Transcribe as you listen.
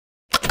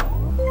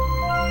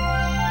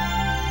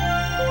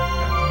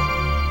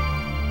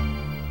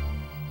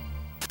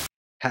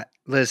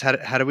Liz,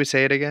 how do we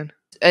say it again?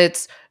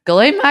 It's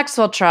Ghislaine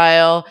Maxwell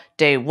trial,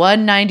 day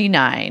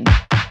 199.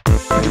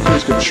 Could you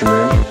please give us your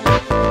name?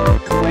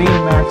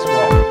 Ghislaine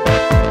Maxwell.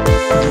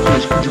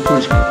 Could you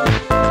please?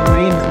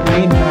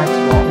 Ghislaine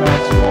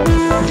Maxwell.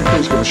 Could you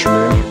please give us your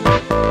name?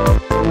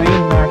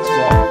 Ghislaine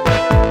Maxwell.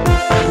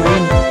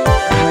 Ghislaine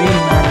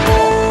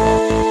Maxwell.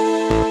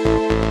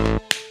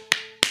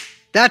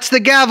 That's the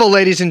gavel,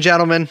 ladies and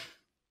gentlemen.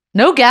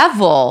 No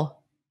gavel.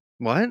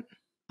 What?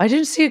 I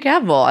didn't see a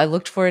gavel. I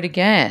looked for it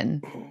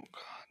again.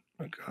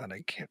 Oh God, I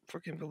can't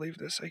fucking believe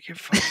this. I can't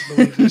fucking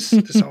believe this.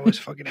 This always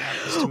fucking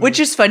happens to me. Which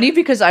is funny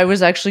because I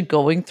was actually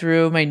going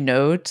through my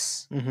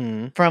notes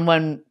from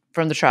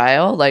the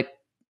trial, like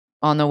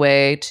on the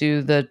way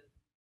to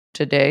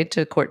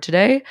court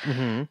today.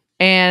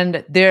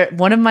 And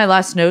one of my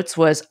last notes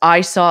was,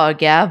 I saw a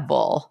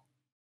gavel.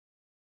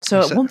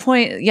 So at one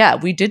point, yeah,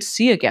 we did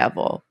see a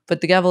gavel,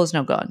 but the gavel is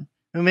now gone.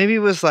 Maybe it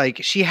was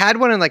like she had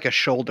one in like a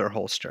shoulder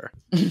holster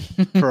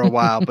for a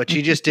while, but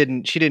she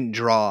didn't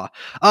draw.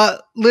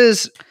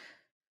 Liz,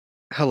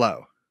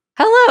 hello.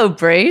 Hello,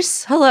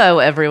 Brace. Hello,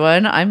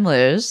 everyone. I'm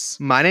Liz.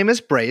 My name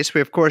is Brace. We're,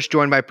 of course,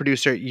 joined by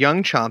producer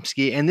Young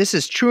Chomsky, and this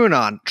is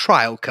TrueAnon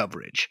trial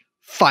coverage.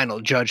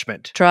 Final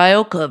judgment.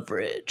 Trial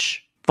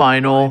coverage.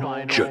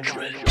 Final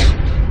judgment.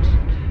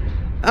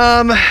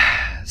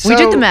 We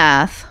did the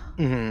math.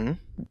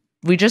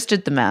 We just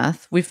did the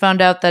math. We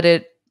found out that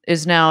it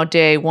is now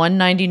day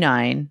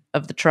 199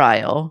 of the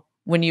trial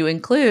when you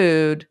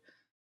include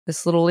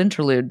this little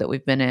interlude that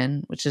we've been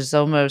in, which is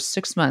almost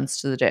 6 months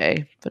to the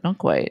day, but not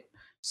quite,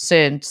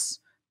 since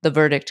the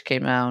verdict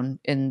came out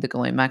in the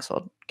Ghislaine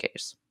Maxwell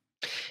case.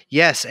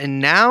 Yes, and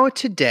now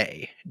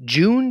today,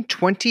 June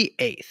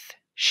 28th,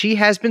 she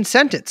has been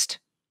sentenced.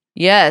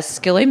 Yes,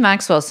 Ghislaine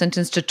Maxwell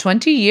sentenced to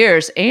 20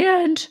 years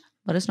and,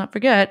 let us not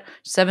forget,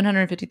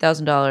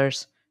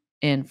 $750,000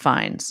 in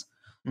fines.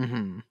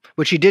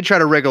 Which she did try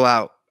to wriggle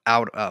out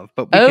of,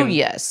 but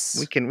yes,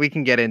 we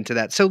can get into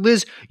that. So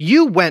Liz,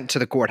 you went to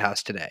the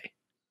courthouse today.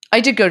 I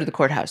did go to the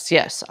courthouse.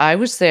 Yes, I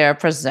was there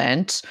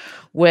present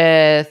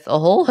with a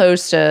whole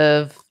host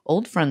of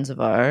old friends of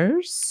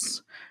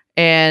ours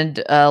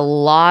and a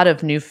lot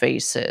of new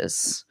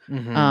faces,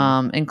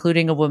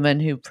 including a woman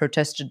who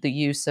protested the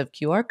use of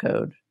QR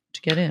code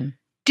to get in.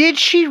 Did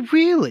she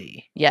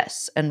really?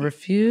 Yes, and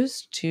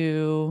refused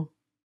to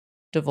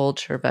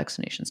divulge her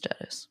vaccination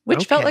status,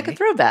 which felt like a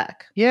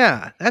throwback.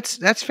 Yeah,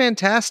 that's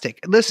fantastic.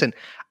 Listen,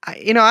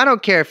 I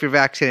don't care if you're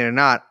vaccinated or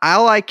not.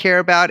 All I care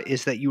about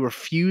is that you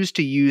refuse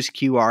to use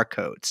QR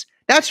codes.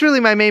 That's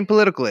really my main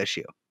political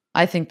issue.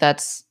 I think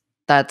that's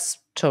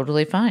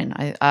totally fine.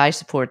 I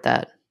support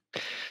that.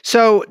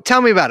 So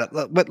tell me about it.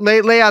 But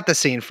lay out the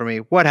scene for me.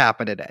 What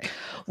happened today?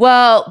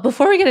 Well,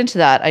 before we get into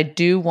that, I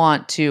do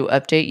want to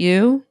update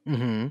you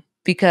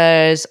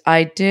because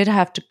I did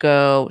have to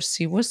go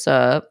see what's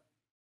up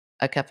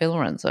at Cafe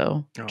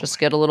Lorenzo, just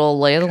get a little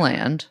lay of the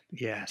land.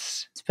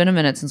 Yes. It's been a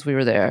minute since we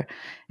were there.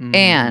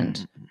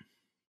 And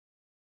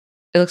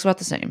it looks about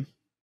the same.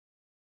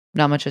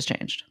 Not much has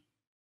changed.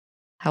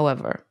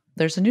 However,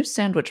 there's a new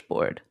sandwich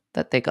board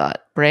that they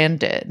got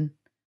branded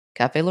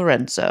Cafe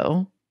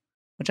Lorenzo,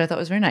 which I thought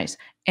was very nice.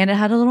 And it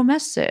had a little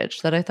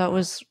message that I thought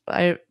was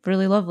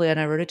really lovely, and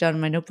I wrote it down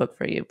in my notebook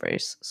for you,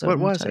 Brace. So what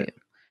was it?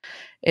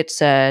 It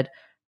said,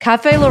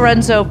 Cafe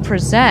Lorenzo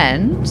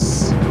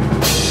presents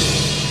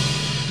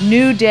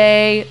New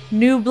Day,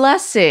 New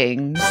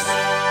Blessings.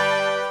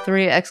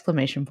 3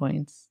 exclamation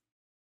points.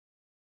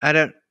 I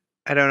don't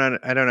understand. I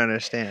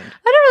don't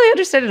really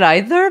understand it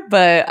either,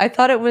 but I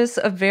thought it was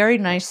a very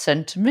nice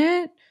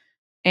sentiment.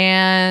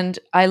 And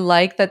I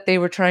like that they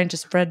were trying to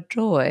spread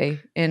joy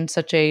in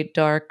such a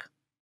dark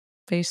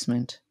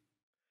basement.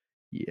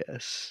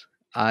 Yes.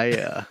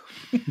 I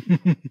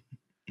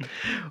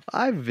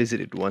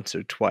visited once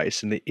or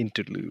twice in the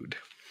interlude.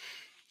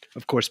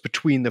 Of course,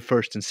 between the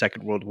First and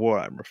Second World War,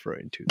 I'm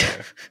referring to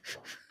there.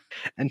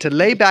 And to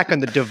lay back on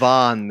the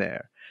divan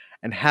there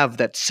and have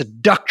that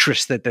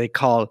seductress that they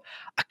call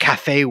a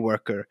cafe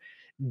worker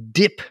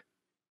dip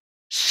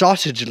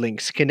sausage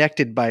links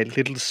connected by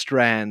little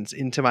strands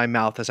into my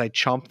mouth as I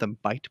chomp them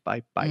bite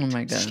by bite,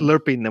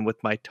 slurping them with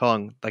my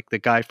tongue like the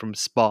guy from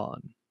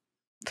Spawn.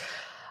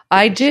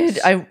 I did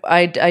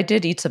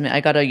eat something. I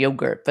got a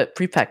yogurt, but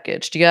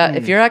prepackaged.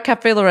 If you're at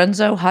Cafe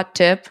Lorenzo, hot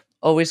tip,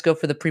 always go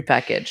for the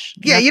prepackaged.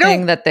 Yeah,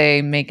 nothing that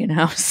they make in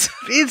house.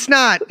 It's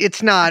not.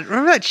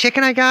 Remember that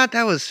chicken I got?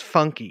 That was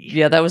funky.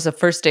 Yeah, that was a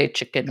first date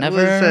chicken.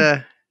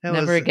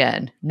 Never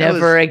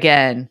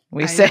again.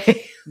 We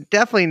say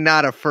definitely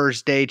not a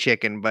first day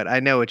chicken, but I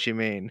know what you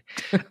mean.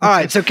 All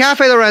right, so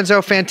Cafe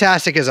Lorenzo,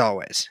 fantastic as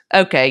always.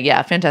 Okay,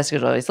 yeah, fantastic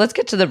as always. Let's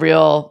get to the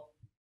real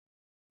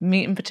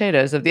meat and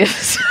potatoes of the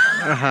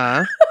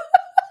episode.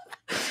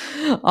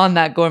 On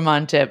that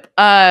gourmand tip.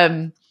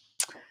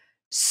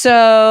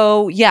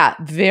 So yeah,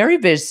 very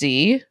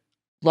busy. A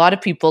lot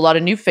of people, a lot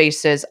of new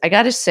faces. I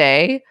gotta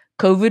say,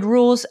 COVID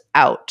rules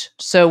out.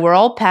 So we're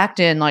all packed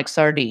in like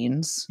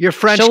sardines. You're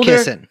French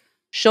kissing.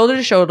 Shoulder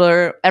to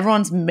shoulder.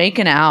 Everyone's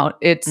making out.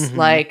 It's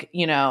like,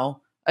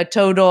 a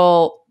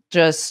total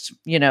just,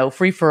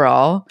 free for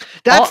all.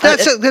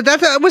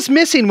 That was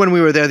missing when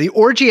we were there. The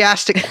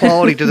orgiastic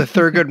quality to the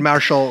Thurgood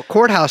Marshall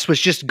courthouse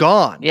was just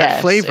gone. Yes,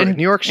 that flavor.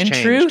 New York's in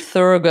changed. true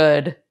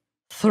Thorogood.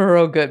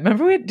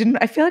 Remember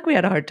I feel like we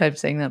had a hard time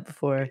saying that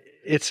before.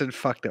 It's a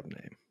fucked up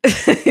name.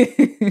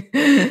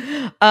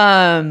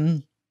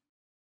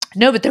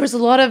 No, but there was a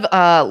lot of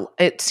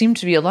it seemed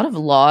to be a lot of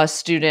law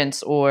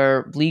students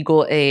or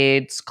legal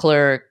aides,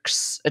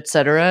 clerks,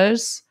 etc.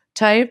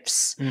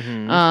 types.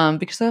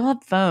 Because they all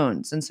had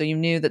phones, and so you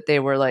knew that they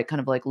were like kind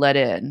of like let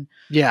in.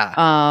 Yeah.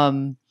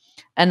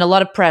 And a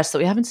lot of press that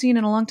we haven't seen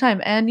in a long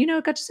time. And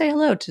got to say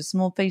hello to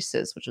some old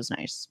faces, which was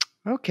nice.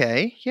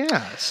 Okay,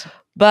 yes.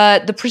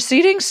 But the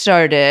proceedings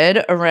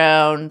started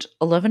around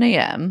 11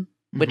 a.m.,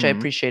 which I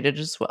appreciated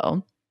as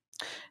well.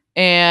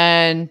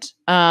 And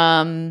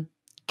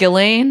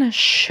Ghislaine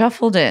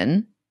shuffled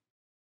in,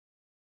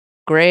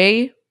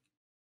 gray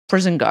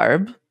prison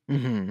garb,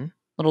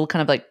 little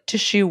kind of like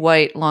tissue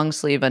white long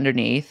sleeve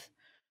underneath,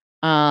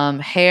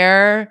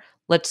 hair,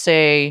 let's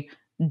say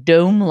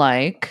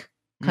dome-like,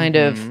 kind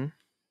of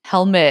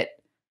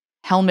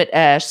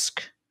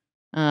helmet-esque,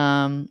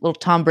 little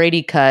Tom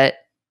Brady cut,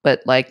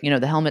 but like,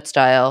 the helmet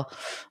style,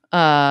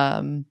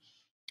 and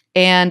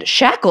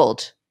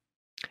shackled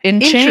in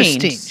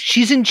chains.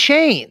 She's in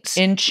chains.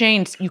 In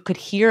chains. You could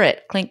hear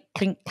it. Clink,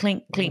 clink,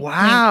 clink, clink.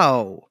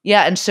 Wow. Clink.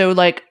 Yeah. And so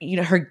like,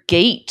 her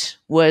gait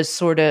was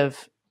sort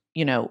of,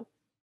 very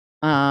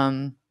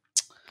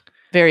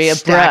abrupt.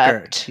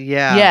 Staggered.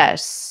 Yeah.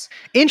 Yes.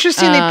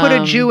 Interesting. They put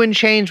a Jew in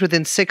chains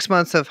within 6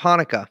 months of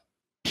Hanukkah.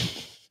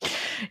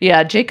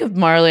 Yeah. Jacob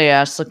Marley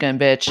ass looking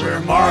bitch. We're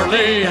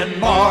Marley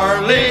and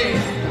Marley.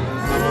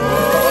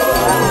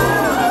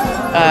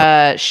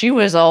 She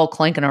was all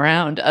clanking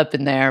around up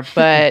in there,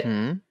 but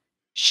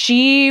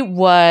she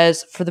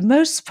was, for the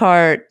most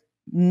part,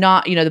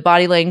 not, the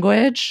body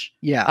language.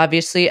 Yeah.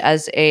 Obviously,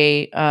 as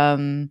a,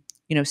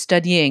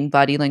 studying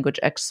body language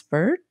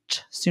expert,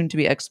 soon to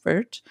be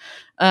expert,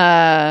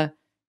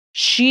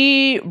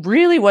 she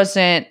really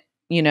wasn't,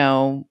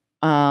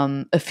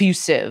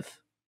 effusive,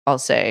 I'll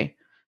say.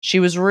 She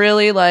was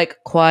really like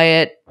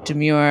quiet,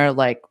 demure,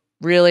 like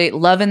really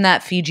loving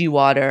that Fiji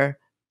water,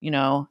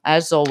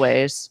 as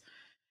always.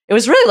 It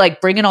was really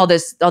like bringing all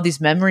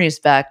these memories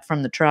back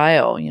from the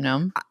trial,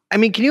 I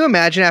mean, can you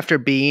imagine after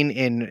being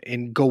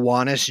in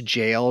Gowanus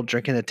jail,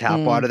 drinking the tap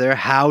water there,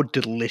 how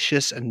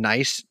delicious and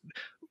nice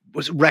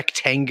was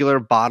rectangular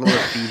bottle of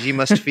Fiji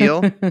must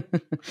feel?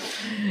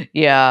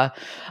 Yeah.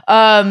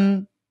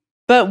 But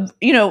probably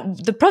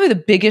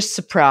the biggest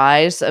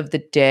surprise of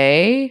the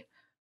day,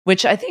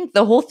 which I think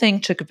the whole thing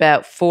took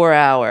about 4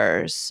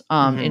 hours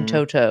in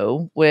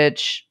toto,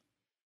 which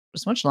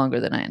was much longer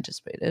than I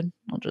anticipated,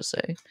 I'll just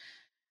say.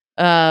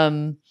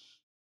 The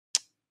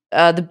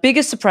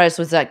biggest surprise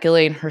was that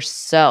Ghislaine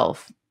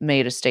herself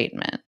made a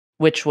statement,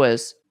 which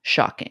was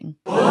shocking.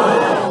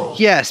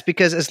 Yes,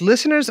 because as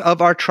listeners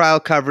of our trial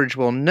coverage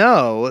will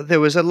know, there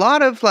was a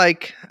lot of we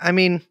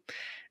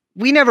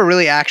never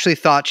really actually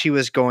thought she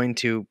was going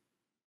to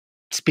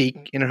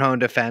speak in her own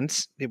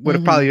defense. It would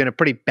have probably been a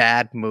pretty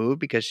bad move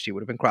because she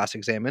would have been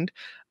cross-examined.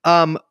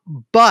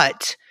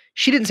 But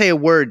she didn't say a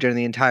word during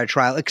the entire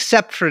trial,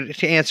 except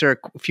to answer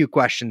a few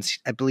questions,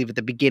 I believe, at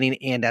the beginning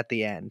and at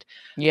the end.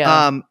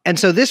 Yeah. And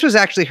so this was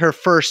actually her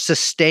first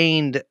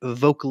sustained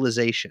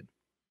vocalization.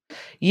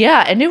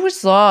 Yeah, and it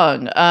was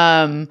long.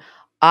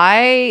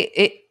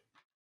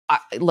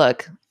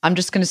 Look, I'm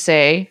just going to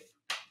say,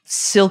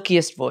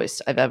 silkiest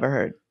voice I've ever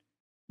heard.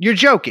 You're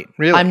joking,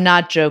 really? I'm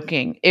not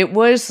joking. It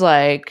was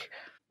like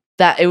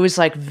that. It was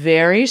like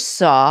very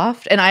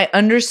soft, and I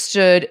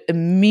understood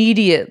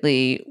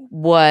immediately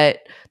what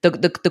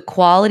the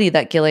quality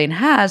that Ghislaine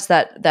has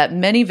that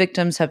many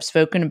victims have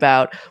spoken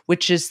about,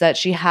 which is that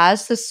she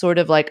has this sort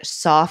of like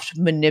soft,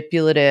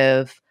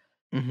 manipulative,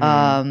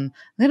 kind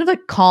of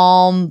like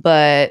calm,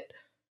 but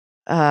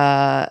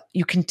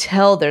you can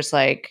tell there's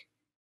like,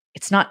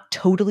 it's not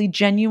totally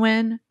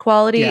genuine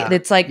quality. Yeah,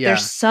 it's like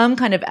there's some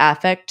kind of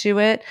affect to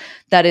it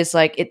that is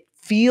like, it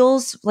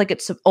feels like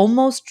it's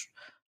almost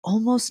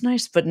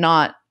nice, but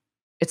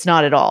it's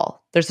not at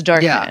all. There's a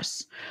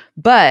darkness.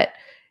 But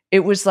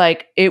it was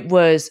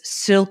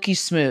silky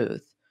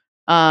smooth.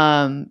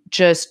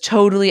 Just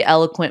totally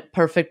eloquent,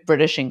 perfect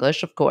British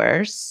English, of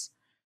course.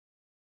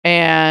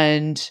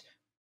 And,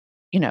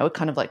 it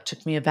kind of like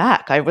took me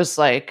aback. I was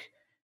like,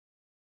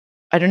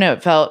 I don't know.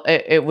 It felt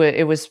it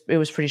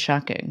was pretty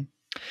shocking.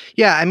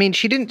 Yeah, I mean,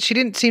 she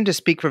didn't seem to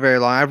speak for very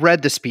long. I've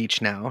read the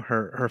speech now.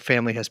 Her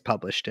family has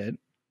published it.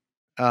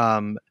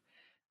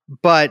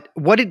 But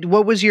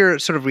what was your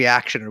sort of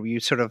reaction? Or were you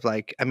sort of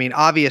like, I mean,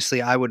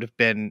 obviously, I would have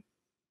been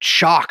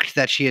shocked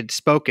that she had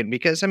spoken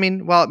because, I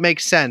mean, while it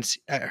makes sense,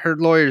 her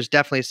lawyers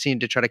definitely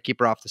seemed to try to keep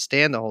her off the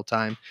stand the whole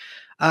time.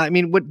 I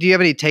mean, do you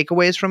have any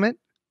takeaways from it?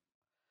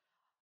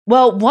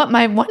 Well,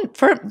 my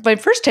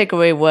first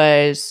takeaway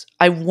was,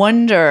 I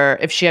wonder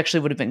if she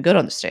actually would have been good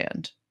on the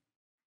stand,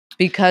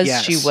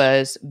 because she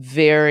was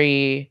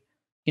very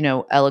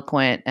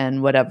eloquent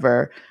and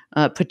whatever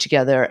put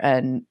together.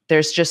 And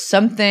there's just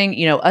something,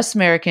 us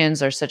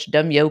Americans are such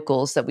dumb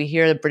yokels that we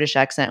hear the British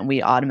accent and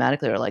we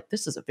automatically are like,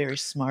 this is a very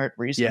smart,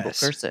 reasonable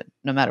person,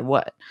 no matter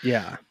what.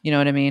 Yeah. You know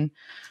what I mean?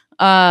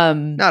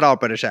 Not all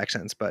British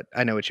accents, but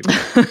I know what you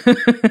mean.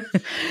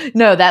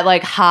 No, that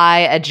like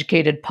high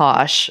educated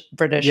posh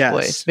British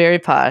voice, very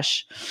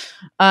posh.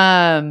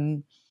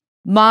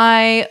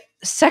 My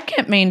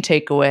second main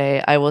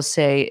takeaway, I will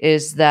say,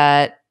 is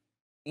that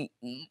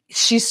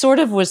she sort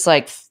of was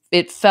like,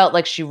 it felt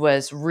like she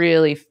was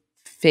really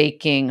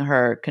faking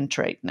her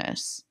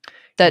contriteness,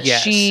 that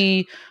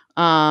she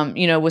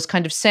was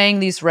kind of saying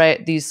these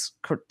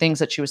things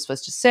that she was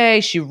supposed to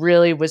say. She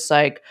really was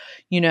like,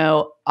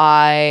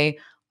 I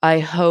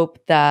hope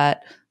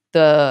that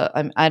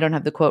I don't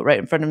have the quote right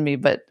in front of me,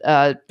 but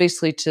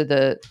basically to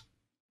the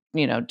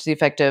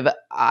effect of,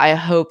 I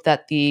hope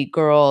that the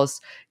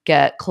girls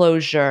get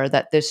closure,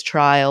 that this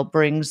trial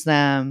brings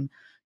them,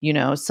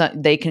 so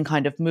they can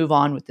kind of move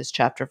on with this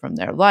chapter from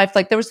their life.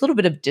 Like there was a little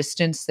bit of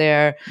distance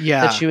there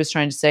that she was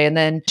trying to say. And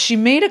then she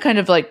made a kind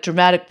of like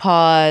dramatic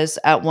pause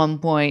at one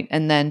point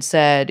and then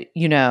said,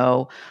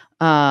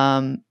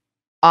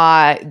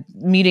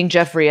 meeting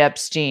Jeffrey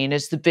Epstein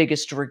is the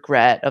biggest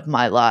regret of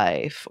my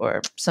life,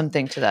 or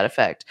something to that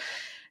effect.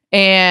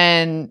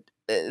 And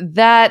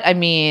that, I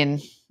mean,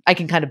 I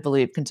can kind of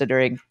believe,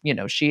 considering,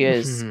 she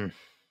is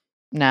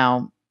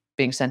now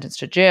being sentenced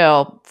to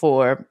jail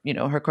for,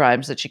 her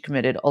crimes that she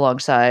committed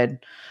alongside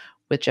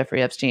with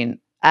Jeffrey Epstein,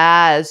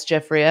 as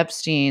Jeffrey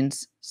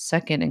Epstein's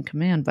second in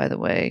command, by the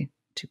way,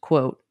 to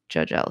quote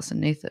Judge Allison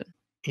Nathan.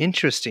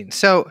 Interesting.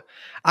 So,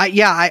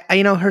 I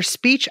her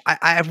speech,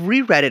 I've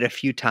reread it a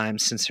few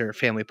times since her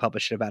family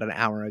published it about an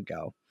hour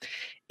ago.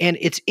 And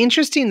it's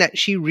interesting that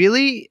she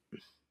really,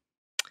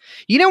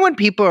 when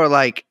people are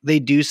like, they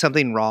do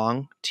something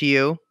wrong to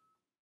you,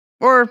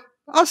 or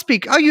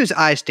I'll use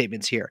I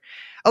statements here.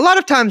 A lot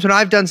of times when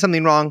I've done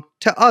something wrong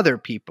to other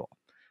people,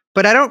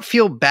 but I don't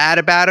feel bad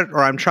about it,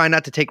 or I'm trying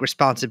not to take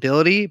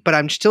responsibility, but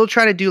I'm still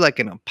trying to do like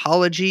an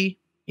apology.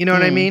 You know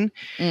what I mean?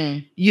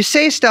 You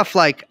say stuff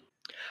like,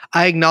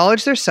 I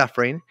acknowledge their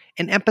suffering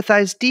and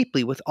empathize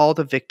deeply with all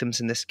the victims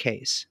in this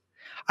case.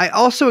 I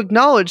also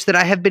acknowledge that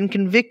I have been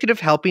convicted of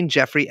helping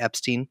Jeffrey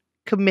Epstein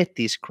commit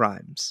these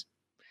crimes.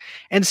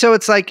 And so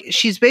it's like,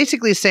 she's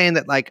basically saying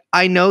that, like,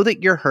 I know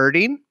that you're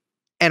hurting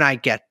and I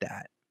get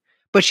that.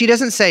 But she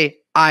doesn't say,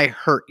 I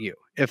hurt you,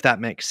 if that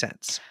makes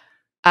sense.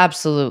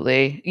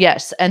 Absolutely.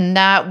 Yes. And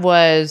that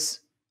was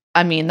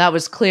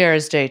clear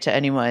as day to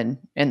anyone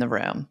in the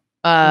room.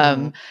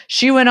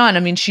 She went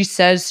on, she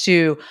says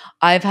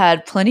I've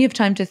had plenty of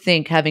time to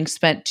think, having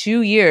spent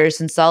 2 years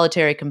in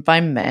solitary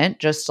confinement,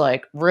 just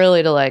like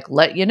really to like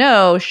let you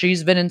know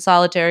she's been in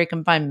solitary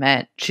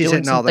confinement. She's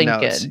hitting all the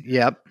notes.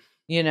 Yep.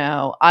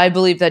 I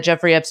believe that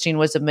Jeffrey Epstein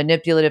was a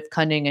manipulative,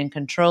 cunning, and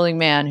controlling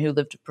man who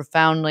lived a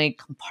profoundly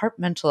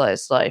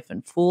compartmentalized life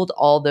and fooled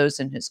all those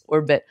in his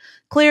orbit,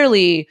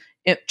 clearly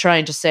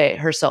trying to say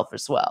herself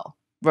as well.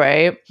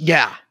 Right.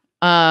 Yeah.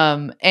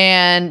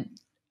 And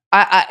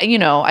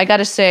I got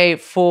to say,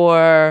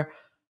 to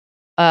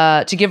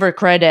give her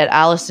credit,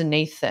 Allison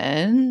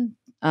Nathan,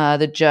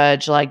 the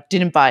judge, like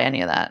didn't buy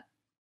any of that.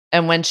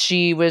 And when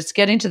she was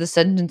getting to the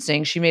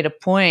sentencing, she made a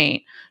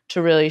point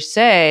to really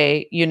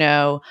say,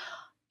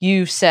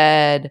 you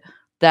said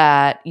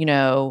that,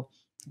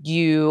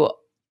 you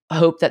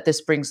hope that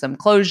this brings them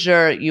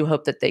closure. You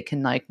hope that they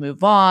can like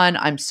move on.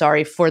 I'm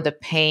sorry for the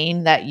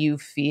pain that you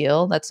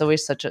feel. That's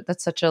always such a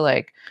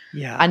like,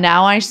 and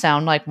now I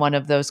sound like one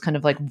of those kind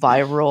of like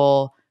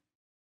viral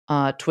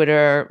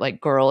Twitter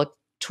like girl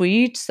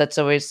tweets. That's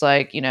always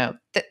like,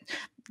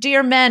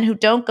 dear men who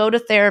don't go to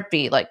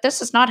therapy, like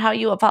this is not how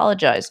you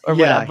apologize or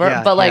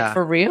whatever. But like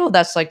for real,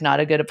 that's like not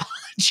a good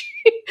apology.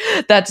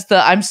 That's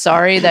I'm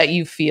sorry that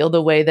you feel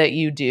the way that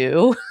you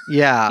do.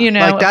 Yeah.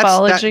 Like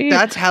apology.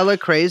 That's hella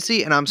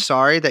crazy. And I'm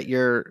sorry that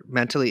you're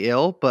mentally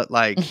ill, but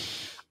like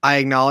I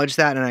acknowledge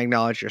that and I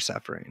acknowledge your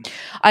suffering.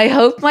 I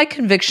hope my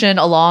conviction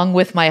along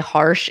with my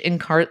harsh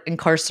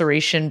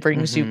incarceration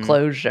brings you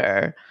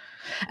closure.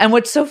 And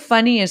what's so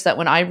funny is that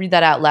when I read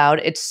that out loud,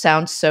 it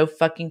sounds so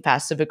fucking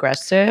passive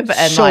aggressive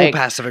and so like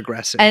passive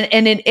aggressive.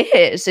 And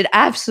it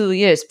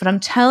absolutely is. But I'm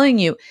telling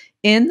you,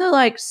 in the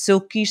like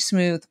silky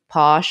smooth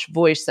posh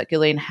voice that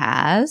Ghislaine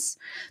has,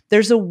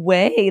 there's a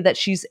way that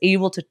she's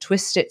able to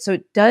twist it so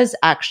it does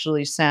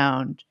actually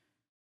sound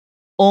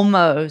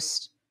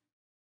almost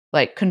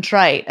like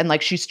contrite and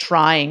like she's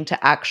trying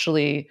to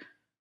actually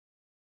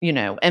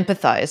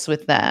empathize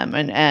with them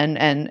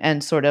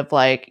and sort of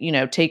like,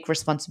 take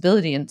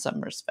responsibility in some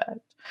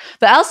respect.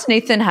 But Allison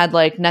Nathan had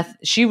like,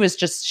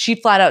 she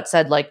flat out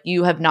said like,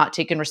 you have not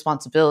taken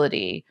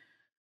responsibility.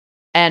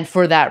 And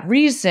for that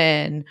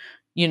reason,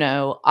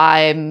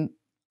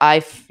 I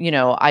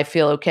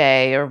feel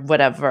okay or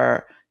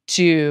whatever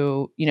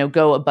to,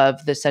 go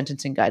above the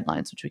sentencing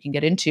guidelines, which we can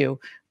get into,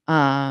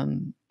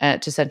 to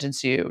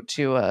sentence you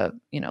to a,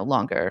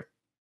 longer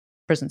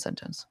prison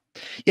sentence.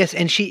 Yes,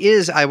 and she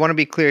is, I want to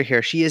be clear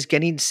here, she is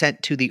getting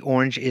sent to the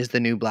Orange is the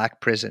New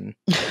Black prison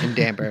in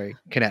Danbury,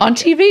 Connecticut. On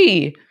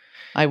TV.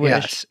 I wish.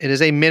 Yes, it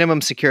is a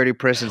minimum security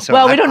prison. So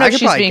well, we don't know if could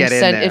she's probably being get in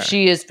sent, there. if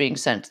she is being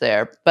sent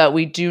there, but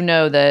we do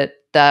know that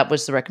that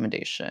was the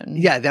recommendation.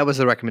 Yeah, that was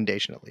the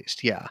recommendation at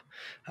least. Yeah.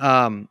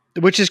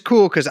 Which is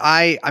cool because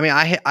I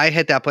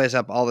hit that place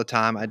up all the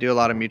time. I do a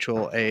lot of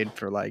mutual aid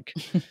for like,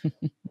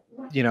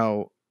 you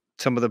know,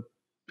 some of the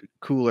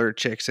cooler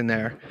chicks in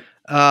there.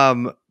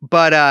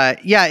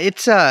 Yeah,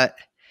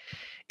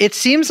 it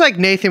seems like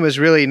Nathan was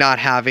really not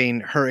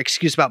having her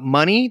excuse about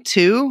money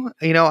too.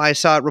 You know, I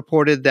saw it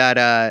reported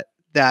that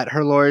that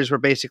her lawyers were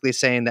basically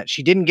saying that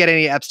she didn't get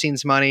any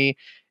Epstein's money,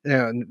 you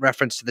know, in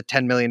reference to the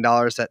 $10 million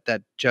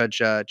that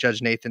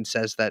Judge Nathan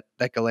says that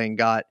Ghislaine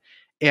got.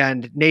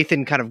 And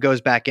Nathan kind of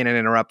goes back in and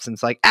interrupts and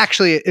it's like,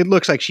 actually, it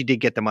looks like she did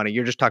get the money.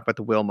 You're just talking about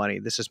the will money.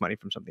 This is money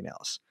from something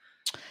else.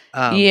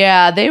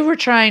 Yeah, they were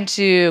trying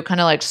to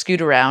kind of like scoot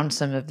around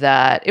some of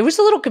that. It was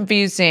a little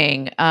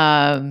confusing.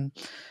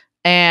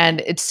 And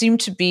it seemed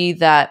to be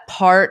that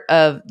part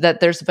of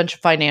that there's a bunch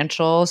of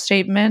financial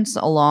statements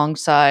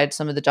alongside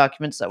some of the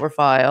documents that were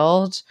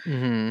filed.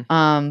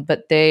 Mm-hmm.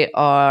 But they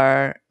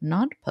are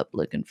not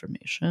public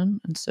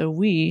information. And so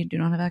we do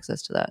not have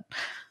access to that.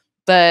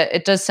 But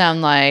it does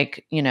sound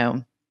like, you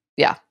know,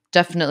 yeah,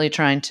 definitely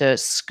trying to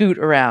scoot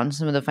around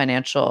some of the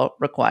financial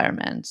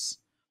requirements.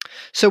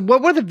 So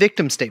what were the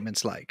victim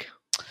statements like?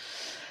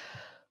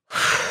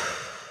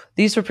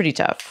 These were pretty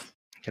tough.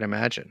 I can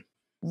imagine.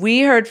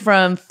 We heard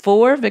from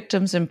 4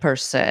 victims in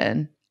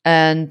person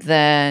and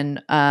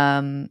then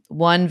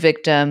one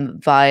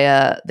victim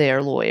via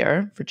their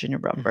lawyer, Virginia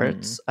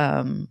Roberts.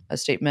 A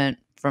statement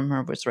from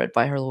her was read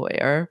by her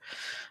lawyer.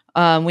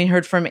 We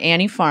heard from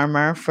Annie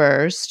Farmer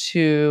first,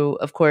 who,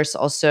 of course,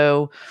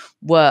 also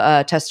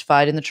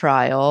testified in the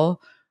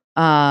trial.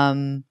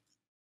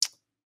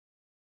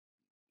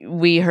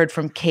 We heard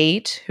from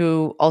Kate,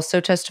 who also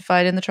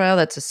testified in the trial.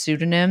 That's a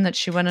pseudonym that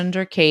she went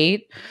under,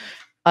 Kate.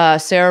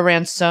 Sarah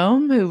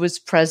Ransom, who was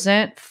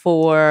present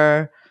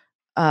for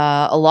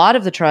a lot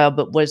of the trial,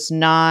 but was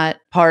not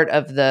part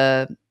of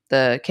the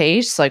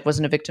case, like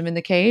wasn't a victim in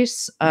the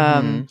case.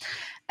 And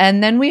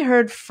then we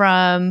heard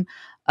from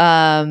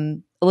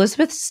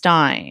Elizabeth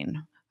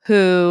Stein,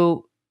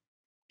 who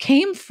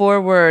came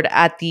forward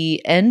at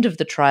the end of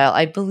the trial.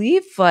 I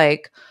believe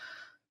like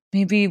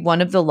maybe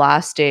one of the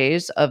last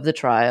days of the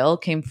trial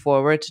came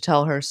forward to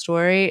tell her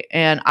story.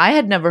 And I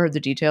had never heard the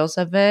details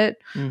of it.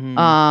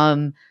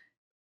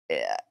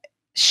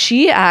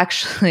 She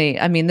actually,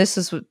 I mean, this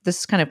is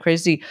kind of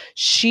crazy.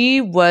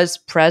 She was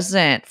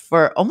present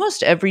for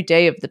almost every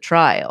day of the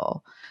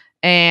trial.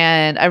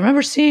 And I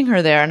remember seeing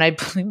her there, and I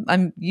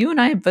believe you and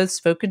I have both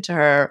spoken to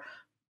her.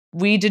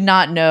 We did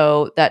not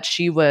know that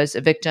she was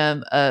a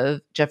victim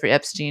of Jeffrey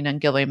Epstein and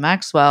Ghislaine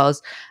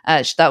Maxwell's.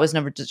 She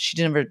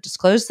never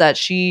disclosed that.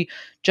 She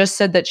just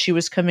said that she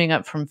was coming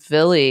up from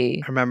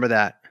Philly. I remember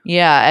that.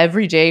 Yeah,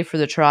 every day for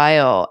the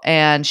trial.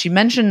 And she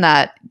mentioned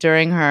that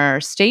during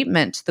her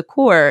statement to the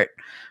court,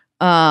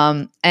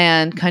 and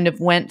kind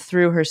of went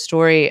through her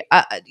story.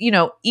 You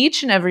know,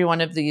 each and every one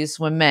of these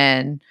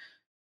women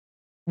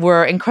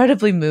were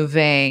incredibly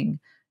moving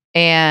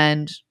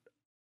and,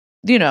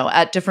 you know,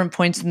 at different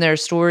points in their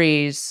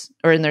stories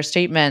or in their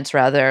statements,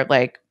 rather,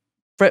 like,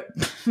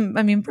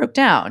 broke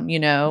down, you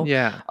know?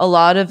 Yeah. A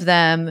lot of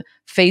them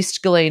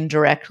faced Ghislaine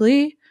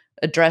directly,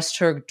 addressed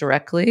her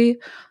directly.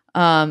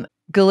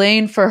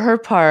 Ghislaine, for her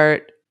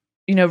part,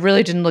 you know,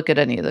 really didn't look at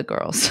any of the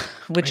girls,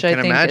 which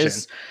I think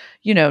is,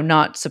 you know,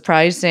 not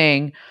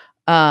surprising.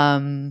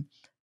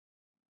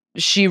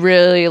 She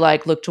really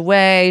like looked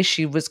away.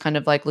 She was kind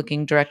of like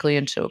looking directly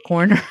into a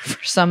corner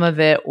for some of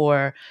it,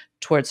 or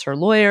towards her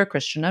lawyer,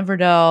 Christian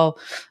Everdell,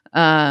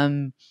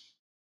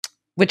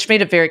 which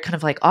made it very kind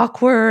of like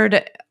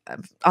awkward.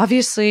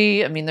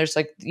 Obviously, I mean, there's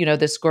like, you know,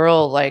 this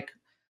girl, like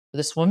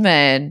this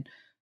woman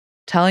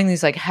telling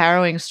these like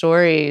harrowing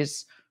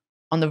stories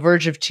on the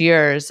verge of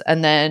tears,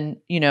 and then,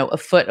 you know, a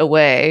foot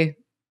away,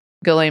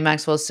 Ghislaine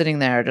Maxwell is sitting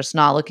there just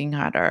not looking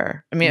at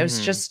her. I mean, it was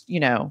just, you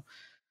know,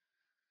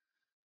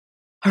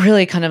 a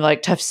really kind of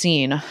like tough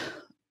scene.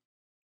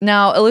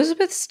 Now,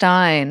 Elizabeth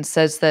Stein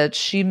says that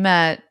she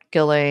met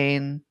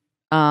Ghislaine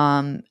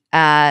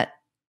at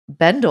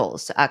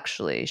Bendel's,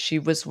 actually. She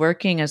was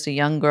working as a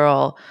young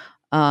girl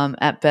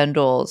at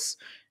Bendel's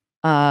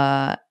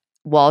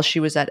while she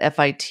was at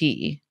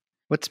FIT.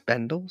 What's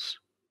Bendel's?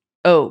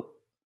 Oh,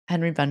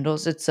 Henry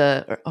Bendel's.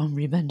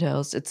 Henry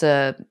Bendel's. It's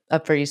a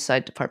Upper East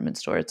Side department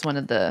store. It's one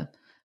of the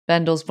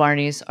Bendel's,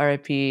 Barney's,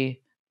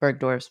 R.I.P.,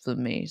 Bergdorf's, Blue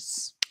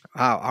Mace.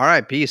 Wow,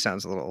 R.I.P.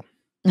 sounds a little.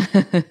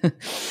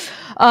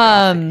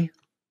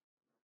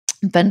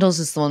 Bendel's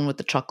is the one with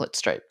the chocolate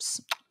stripes.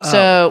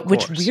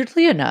 Which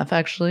weirdly enough,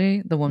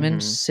 actually, the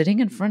woman sitting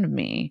in front of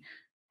me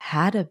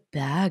had a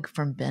bag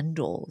from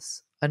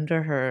Bendel's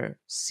under her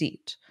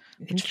seat.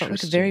 Which felt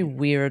like a very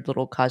weird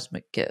little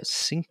cosmic kiss.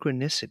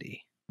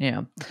 Synchronicity.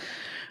 Yeah.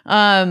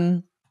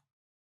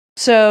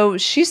 So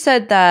she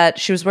said that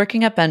she was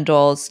working at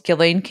Bendel's.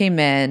 Ghislaine came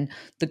in.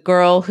 The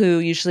girl who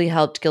usually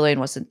helped Ghislaine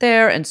wasn't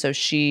there, and so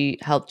she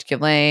helped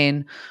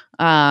Ghislaine.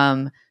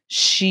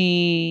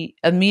 She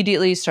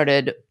immediately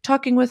started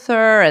talking with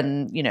her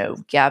and,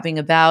 gabbing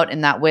about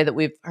in that way that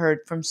we've heard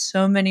from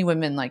so many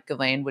women, like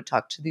Ghislaine would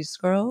talk to these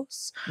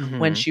girls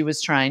when she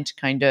was trying to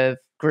kind of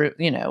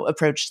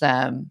approach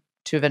them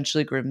to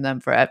eventually groom them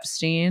for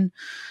Epstein.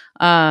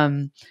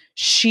 Ghislaine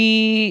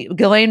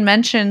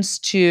mentions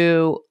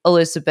to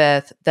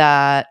Elizabeth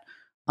that,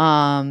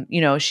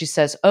 she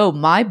says, "Oh,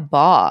 my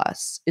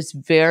boss is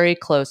very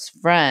close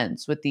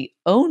friends with the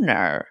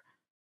owner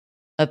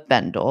of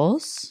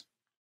Bendel's,"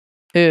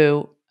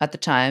 who at the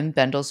time,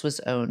 Bendel's was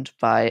owned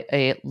by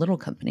a little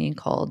company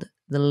called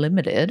The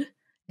Limited,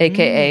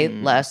 aka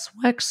Les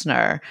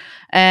Wexner.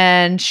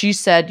 And she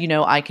said,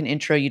 "I can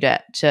intro you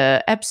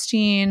to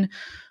Epstein.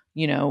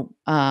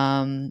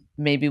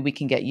 Maybe we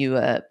can get you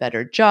a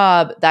better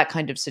job." That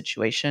kind of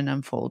situation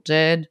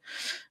unfolded.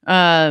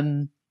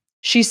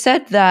 She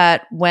said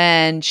that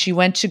when she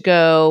went to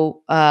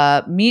go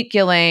meet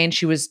Ghislaine,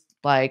 she was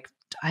like,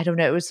 I don't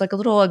know, it was like a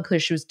little unclear.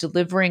 She was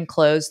delivering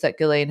clothes that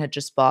Ghislaine had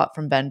just bought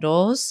from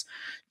Bendel's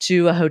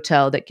to a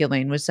hotel that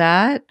Ghislaine was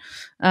at.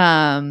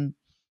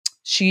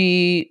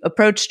 She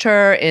approached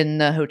her in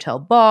the hotel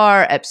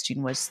bar.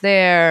 Epstein was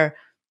there.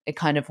 It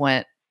kind of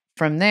went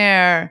from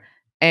there.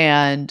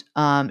 And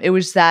it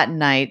was that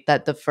night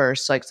that the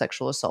first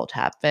sexual assault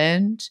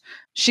happened.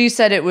 She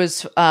said it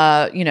was,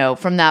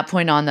 from that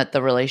point on that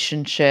the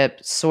relationship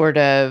sort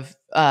of,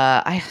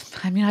 I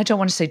don't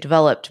want to say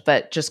developed,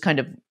 but just kind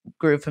of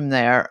grew from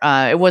there.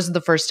 It wasn't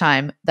the first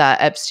time that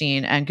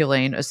Epstein and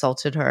Ghislaine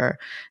assaulted her,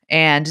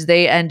 and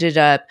they ended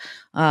up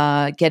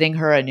getting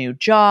her a new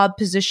job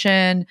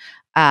position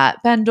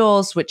at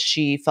Bendel's, which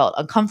she felt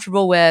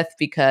uncomfortable with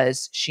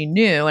because she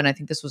knew, and I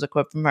think this was a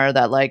quote from her,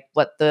 that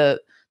what the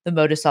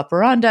modus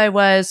operandi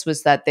was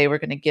that they were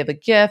going to give a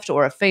gift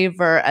or a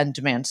favor and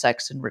demand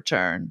sex in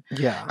return.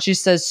 Yeah. She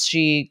says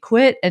she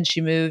quit and she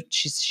moved.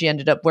 She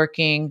ended up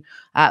working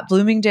at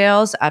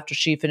Bloomingdale's after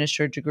she finished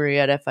her degree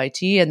at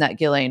FIT, and that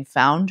Ghislaine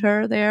found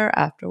her there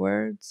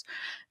afterwards.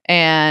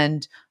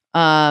 And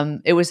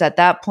it was at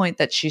that point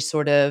that she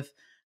sort of,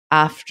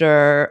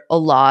 after a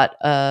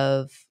lot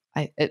of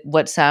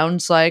what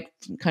sounds like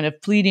kind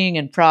of pleading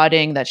and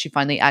prodding, that she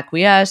finally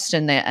acquiesced,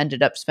 and they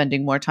ended up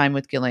spending more time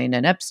with Ghislaine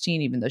and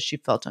Epstein, even though she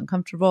felt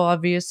uncomfortable,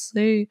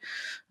 obviously.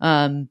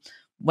 Went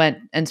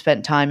and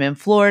spent time in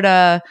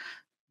Florida.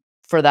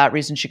 For that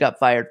reason, she got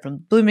fired from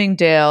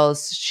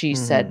Bloomingdale's. She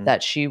said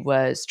that she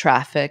was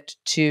trafficked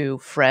to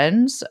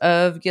friends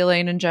of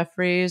Ghislaine and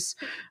Jeffrey's.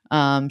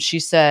 She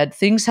said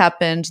things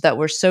happened that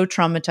were so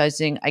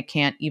traumatizing, I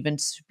can't even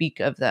speak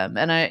of them.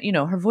 And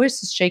her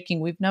voice is shaking.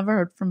 We've never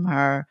heard from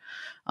her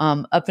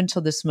up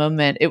until this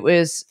moment. It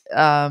was,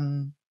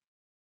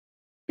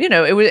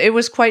 it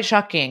was quite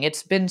shocking.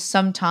 It's been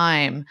some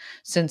time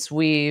since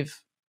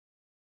we've,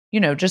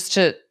 just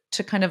to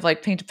kind of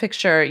paint a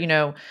picture,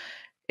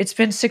 it's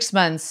been 6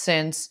 months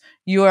since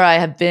you or I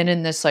have been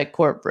in this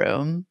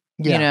courtroom,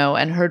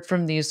 and heard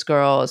from these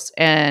girls.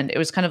 And it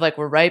was kind of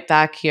we're right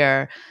back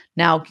here.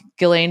 Now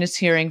Ghislaine is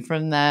hearing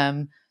from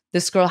them.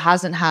 This girl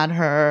hasn't had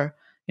her,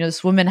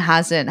 this woman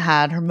hasn't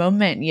had her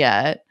moment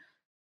yet.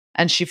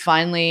 And she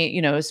finally,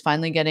 is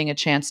finally getting a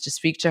chance to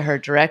speak to her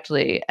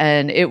directly.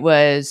 And it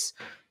was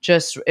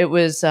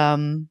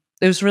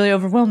really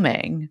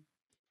overwhelming.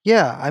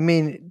 Yeah, I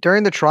mean,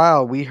 during the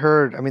trial, we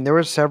heard, there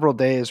were several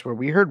days where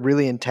we heard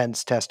really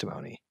intense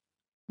testimony.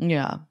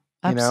 Yeah,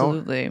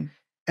 absolutely.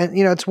 And,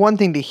 it's one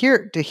thing to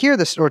hear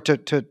this, or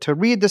to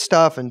read the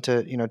stuff and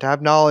to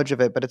have knowledge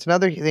of it, but it's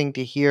another thing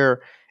to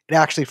hear it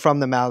actually from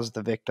the mouths of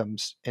the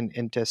victims,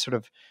 and to sort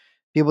of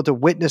be able to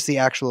witness the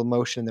actual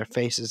emotion in their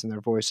faces and their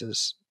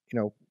voices,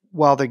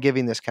 while they're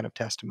giving this kind of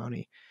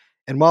testimony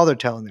and while they're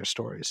telling their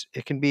stories.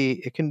 It can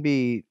be,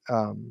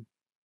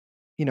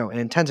 an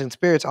intense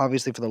experience,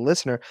 obviously, for the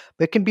listener,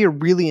 but it can be a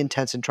really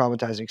intense and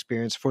traumatizing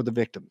experience for the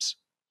victims.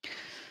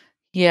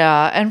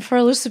 Yeah. And for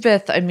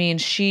Elizabeth,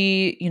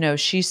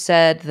 she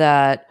said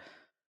that,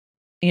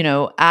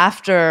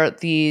 after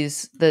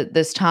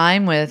this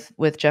time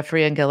with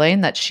Jeffrey and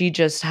Ghislaine, that she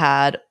just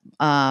had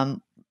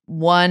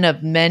one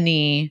of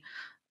many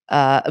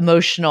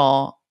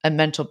emotional and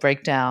mental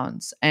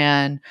breakdowns.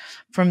 And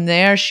from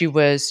there, she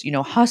was,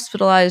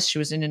 hospitalized. She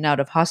was in and out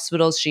of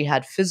hospitals. She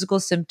had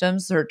physical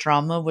symptoms. Her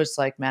trauma was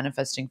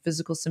manifesting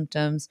physical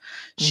symptoms.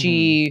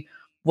 She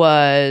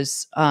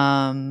was,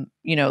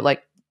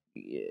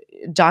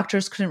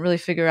 doctors couldn't really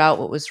figure out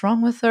what was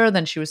wrong with her.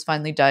 Then she was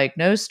finally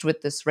diagnosed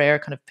with this rare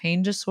kind of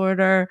pain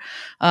disorder.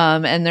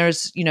 And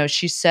there's,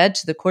 she said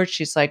to the court,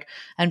 she's like,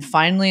 and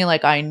finally,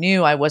 I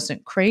knew I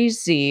wasn't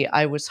crazy.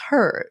 I was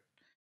hurt.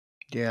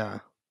 Yeah.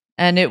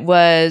 And it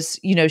was,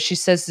 she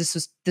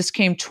says this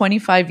came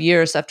 25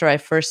 years after I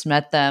first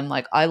met them.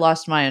 I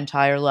lost my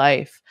entire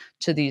life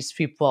to these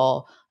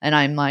people, and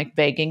I'm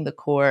begging the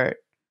court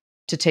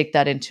to take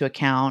that into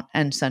account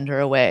and send her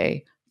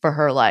away for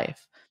her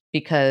life,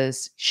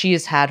 because she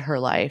has had her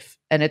life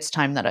and it's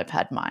time that I've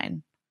had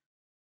mine.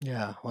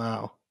 Yeah,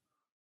 wow.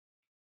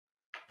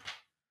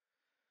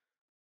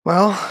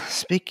 Well,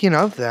 speaking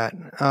of that,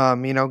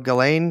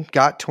 Ghislaine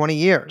got 20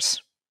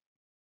 years.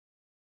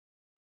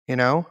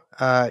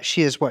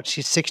 She is what?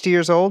 She's 60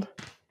 years old?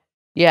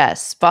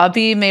 Yes,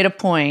 Bobby made a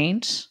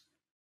point.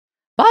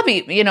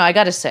 Bobby, I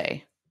got to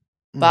say,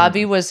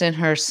 Bobby was in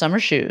her summer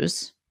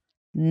shoes,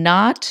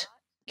 not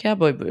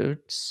cowboy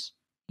boots.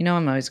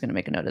 I'm always going to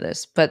make a note of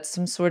this, but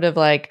some sort of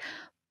like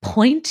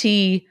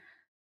pointy,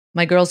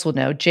 my girls will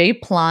know, Jay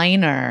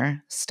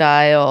Pliner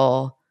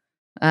style,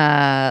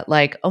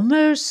 like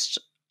almost,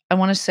 I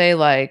want to say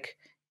like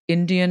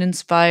Indian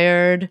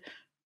inspired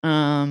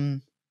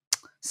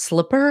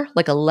slipper,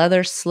 like a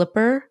leather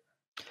slipper.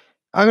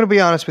 I'm going to be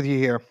honest with you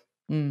here.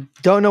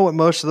 Don't know what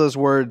most of those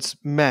words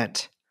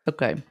meant.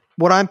 Okay.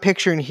 What I'm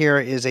picturing here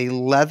is a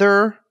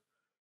leather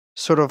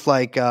sort of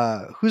like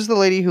who's the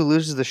lady who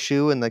loses the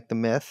shoe in like the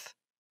myth?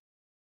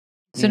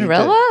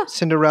 Cinderella?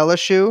 Cinderella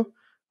shoe?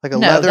 Like a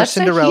No, leather that's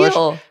Cinderella a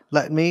heel.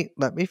 Let me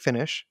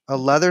finish. A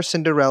leather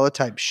Cinderella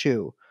type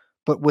shoe,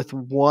 but with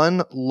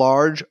one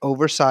large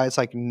oversized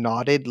like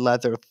knotted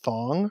leather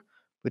thong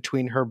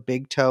between her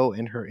big toe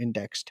and her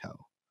index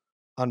toe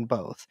on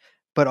both.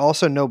 But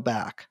also no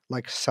back,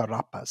 like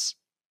sarapas.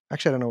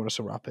 Actually, I don't know what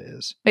a sarapa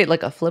is. Wait,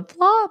 like a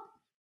flip-flop?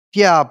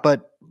 Yeah,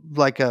 but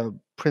like a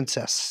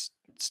princess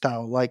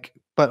style,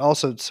 but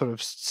also sort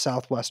of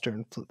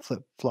southwestern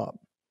flip-flop.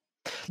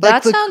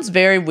 That sounds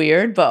very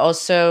weird, but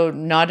also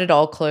not at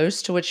all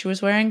close to what she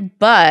was wearing.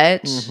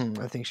 But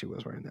I think she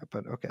was wearing that,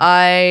 but okay.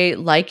 I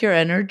like your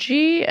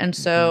energy, and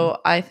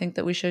so I think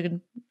that we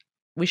should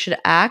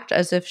act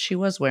as if she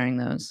was wearing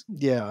those.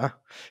 Yeah.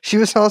 She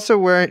was also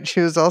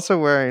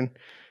wearing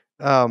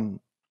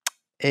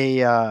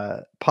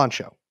a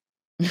poncho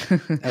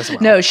as well.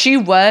 No, she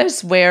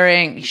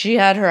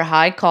had her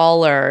high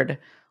collared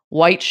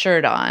white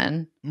shirt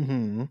on.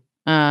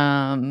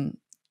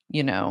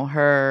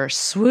 Her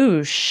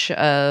swoosh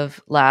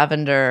of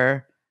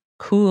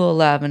cool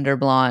lavender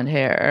blonde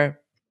hair.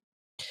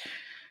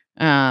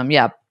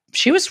 Yeah,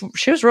 she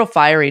was real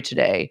fiery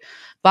today.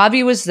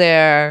 Bobby was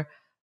there.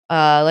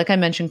 Like I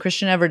mentioned,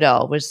 Christian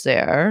Everdell was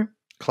there.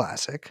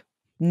 Classic.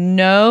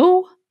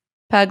 No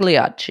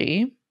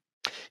Pagliacci.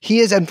 He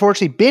has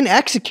unfortunately been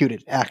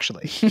executed,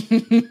 actually,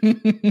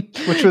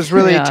 which was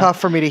really tough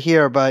for me to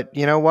hear. But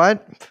you know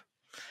what?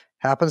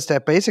 Happens to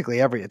basically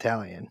every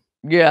Italian.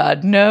 Yeah,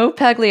 no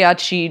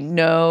Pagliacci,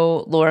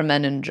 no Laura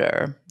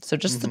Menninger. So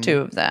just the two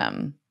of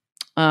them.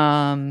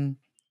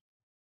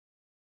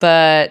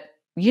 But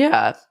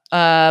yeah,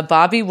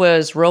 Bobby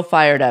was real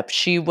fired up.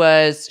 She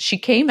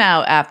came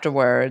out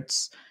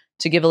afterwards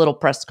to give a little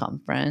press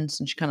conference,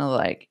 and she kind of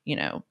like,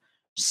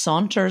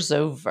 saunters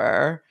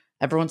over.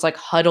 Everyone's like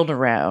huddled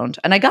around.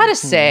 And I gotta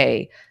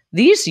say,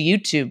 these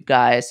YouTube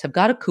guys have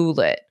got to cool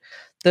it.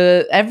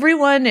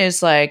 Everyone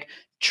is like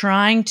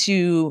trying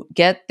to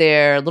get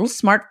their little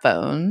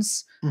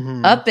smartphones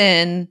up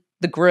in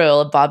the grill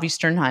of Bobby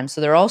Sternheim.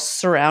 So they're all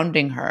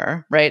surrounding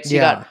her, right?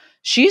 So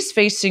she's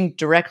facing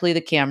directly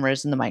the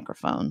cameras and the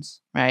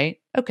microphones, right?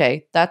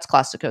 Okay, that's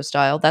Classico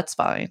style. That's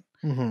fine.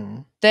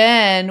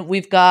 Then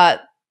we've got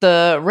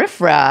the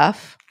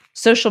riffraff,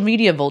 social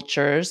media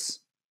vultures,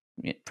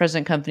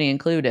 present company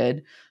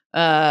included,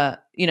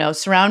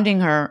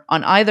 surrounding her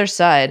on either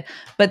side.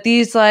 But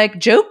these like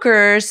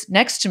jokers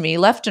next to me,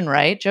 left and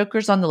right,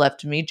 jokers on the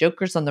left of me,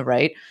 jokers on the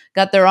right,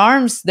 got their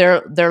arms,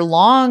 their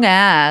long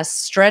ass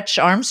Stretch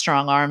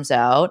Armstrong arms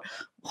out,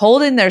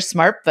 holding their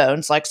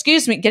smartphones, like,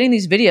 excuse me, getting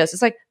these videos.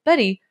 It's like,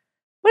 Betty,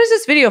 what is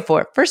this video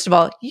for? First of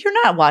all,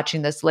 you're not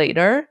watching this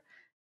later.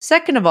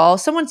 Second of all,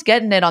 someone's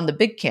getting it on the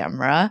big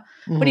camera.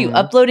 What are you,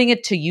 uploading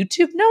it to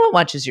YouTube? No one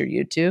watches your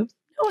YouTube.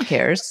 No one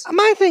cares.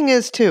 My thing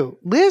is, too,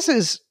 Liz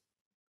is,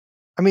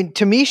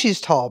 to me, she's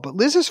tall, but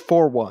Liz is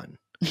 4'1".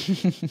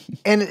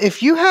 And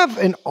if you have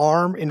an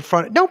arm in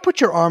front, don't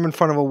put your arm in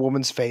front of a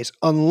woman's face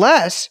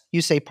unless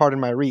you say, pardon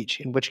my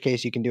reach, in which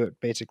case you can do it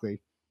basically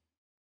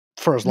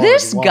for as long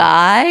as you want. This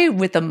guy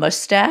with a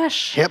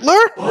mustache? Hitler?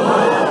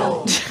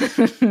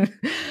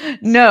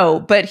 No,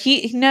 but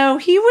he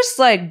was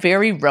like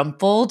very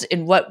rumpled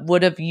in what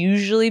would have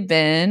usually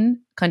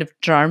been kind of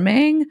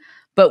charming,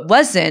 but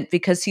wasn't,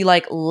 because he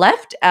like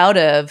left out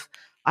of,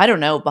 I don't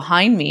know,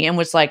 behind me and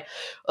was like,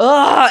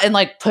 ugh, and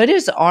like put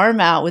his arm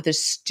out with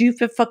his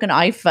stupid fucking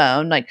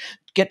iPhone, like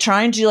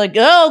trying to like,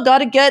 oh,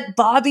 gotta get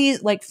Bobby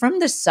like from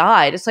the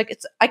side. It's like,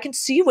 I can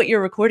see what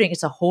you're recording.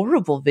 It's a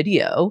horrible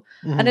video.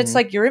 And it's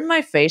like, you're in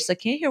my face. I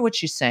can't hear what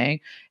she's saying.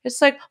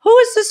 It's like, who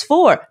is this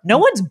for? No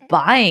one's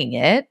buying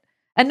it.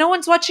 And no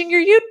one's watching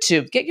your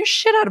YouTube. Get your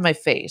shit out of my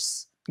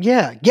face.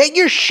 Yeah, get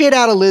your shit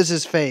out of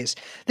Liz's face.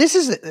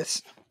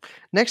 This.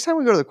 Next time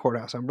we go to the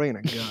courthouse, I'm bringing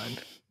a gun.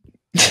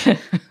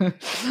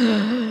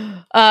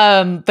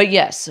 But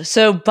yes,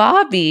 so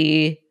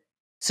Bobby,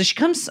 so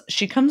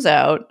she comes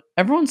out,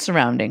 everyone's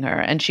surrounding her,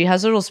 and she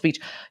has a little speech.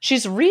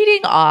 She's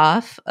reading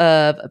off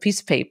of a piece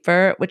of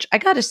paper, which I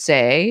gotta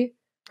say,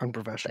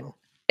 unprofessional.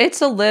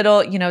 it's a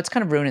little, it's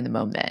kind of ruining the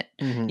moment.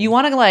 Mhm. You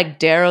want to like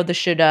Darrow the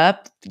shit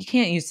up. You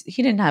can't use,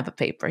 he didn't have a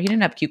paper. He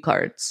didn't have cue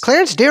cards.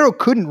 Clarence Darrow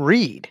couldn't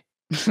read.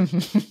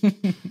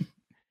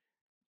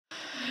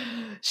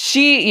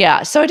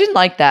 So I didn't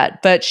like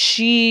that, but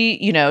she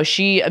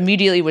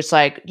immediately was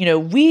like,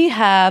 we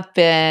have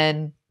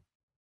been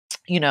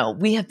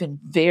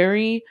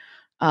very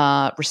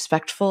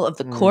respectful of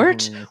the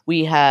court. Mhm.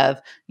 We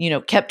have,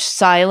 kept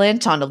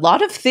silent on a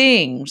lot of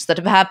things that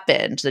have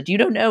happened that you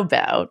don't know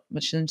about,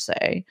 which she didn't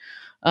say.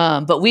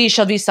 But we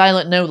shall be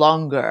silent no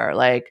longer.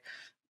 Like,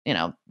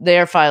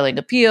 they're filing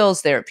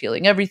appeals, they're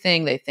appealing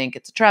everything, they think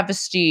it's a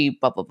travesty,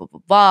 blah, blah, blah,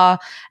 blah, blah.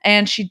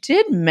 And she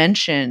did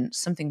mention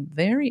something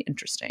very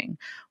interesting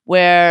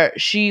where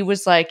she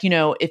was like,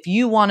 if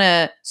you want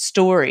a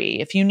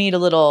story, if you need a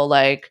little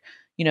like,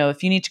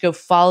 if you need to go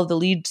follow the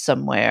lead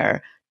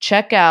somewhere,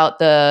 check out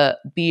the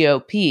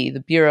BOP,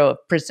 the Bureau of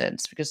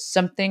Prisons, because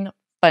something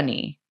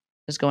funny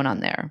is going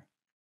on there.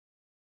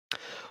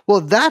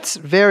 Well, that's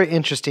very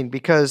interesting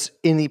because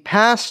in the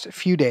past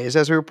few days,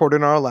 as we reported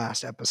in our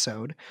last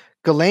episode,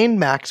 Ghislaine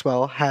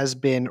Maxwell has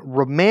been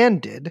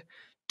remanded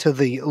to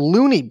the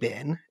loony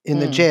bin in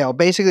the jail.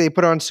 Basically, they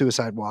put her on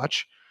suicide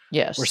watch.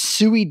 Yes. Or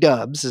Suey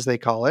Dubs, as they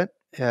call it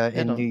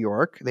in don't- New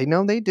York. They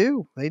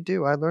do. They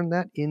do. I learned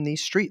that in the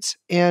streets.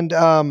 And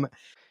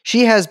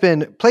she has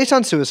been placed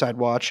on suicide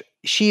watch.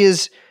 She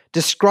is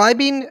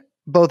describing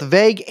both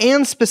vague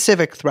and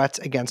specific threats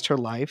against her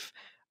life.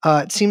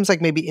 It seems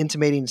like maybe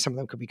intimating some of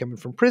them could be coming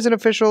from prison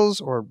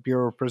officials or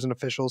Bureau of Prison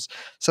officials.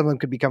 Some of them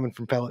could be coming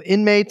from fellow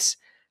inmates.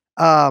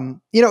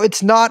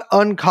 It's not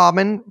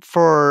uncommon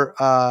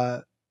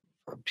for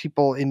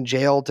people in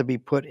jail to be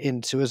put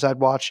in suicide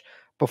watch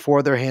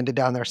before they're handed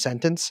down their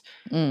sentence.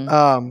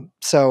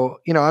 So,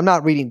 I'm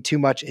not reading too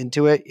much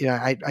into it.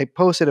 I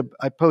posted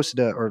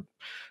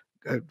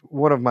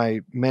one of my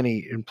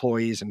many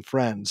employees and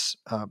friends,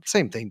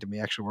 same thing to me,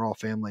 actually, we're all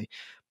family,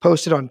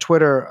 posted on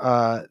Twitter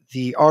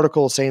the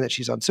article saying that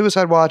she's on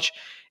suicide watch,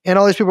 and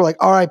all these people are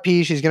like,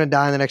 RIP, she's going to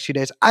die in the next few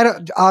days. I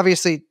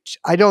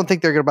don't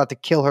think they're about to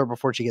kill her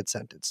before she gets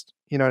sentenced.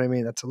 You know what I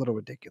mean? That's a little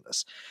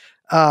ridiculous.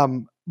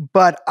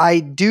 But I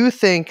do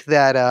think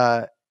that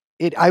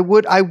I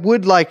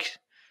would like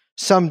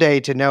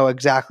someday to know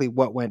exactly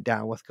what went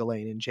down with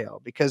Ghislaine in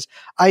jail, because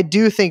I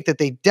do think that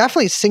they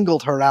definitely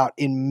singled her out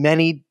in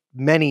many,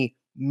 many,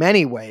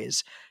 many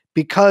ways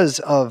because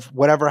of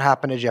whatever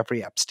happened to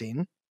Jeffrey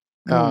Epstein.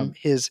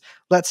 His,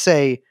 let's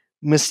say,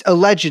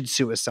 alleged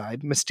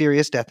suicide,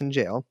 mysterious death in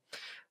jail.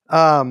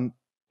 And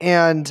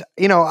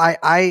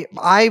I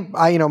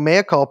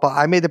mea culpa,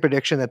 I made the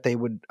prediction that they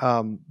would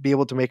be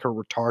able to make her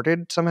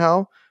retarded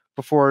somehow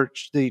before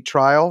the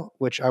trial,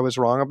 which I was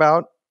wrong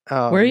about.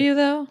 Were you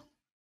though?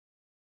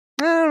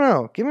 I don't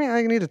know.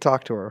 I need to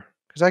talk to her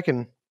because I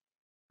can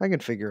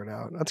figure it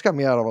out. That's got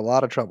me out of a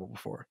lot of trouble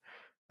before.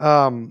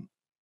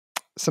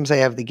 Some say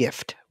I have the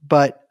gift,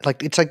 but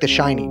it's like The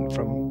Shining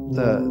from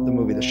the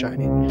movie The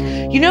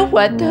Shining. You know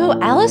what though?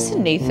 Alice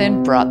and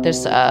Nathan brought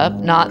this up,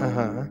 not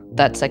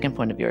that second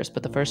point of yours,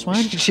 but the first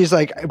one. She's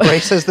like,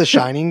 Bryce has the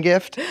Shining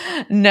gift.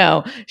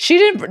 No, she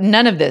didn't.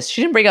 None of this.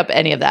 She didn't bring up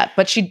any of that,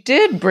 but she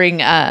did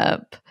bring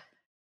up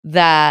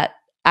that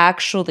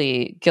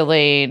actually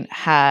Ghislaine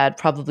had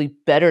probably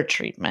better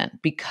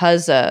treatment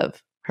because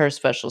of her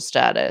special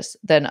status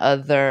than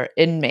other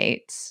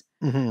inmates.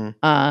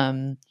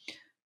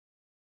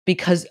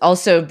 Because it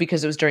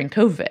was during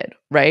COVID,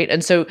 right?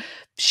 And so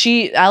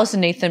Alice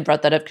and Nathan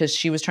brought that up because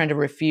she was trying to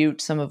refute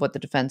some of what the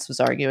defense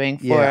was arguing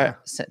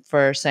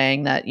for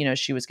saying that,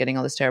 she was getting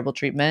all this terrible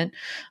treatment.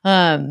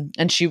 And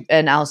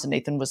Alice and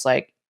Nathan was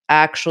like,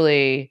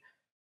 actually,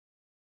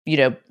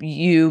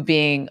 you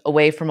being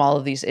away from all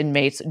of these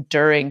inmates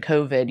during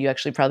COVID, you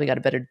actually probably got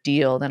a better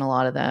deal than a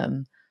lot of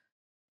them,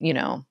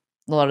 a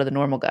lot of the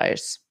normal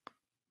guys.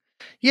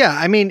 Yeah,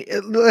 I mean,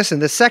 listen,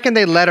 the second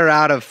they let her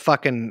out of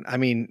fucking, I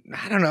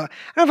don't know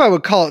if I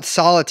would call it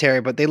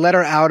solitary, but they let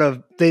her out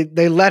of,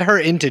 they let her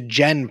into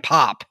Gen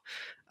Pop.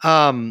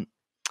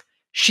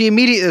 She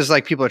immediately is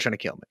like, people are trying to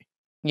kill me.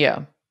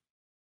 Yeah.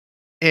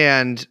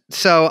 And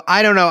so,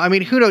 I don't know. I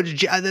mean, who knows?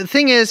 The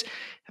thing is,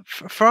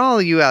 for all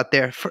of you out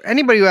there, for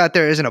anybody who out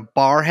there isn't a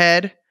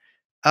barhead,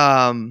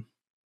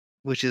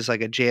 which is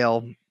like a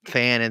jail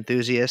fan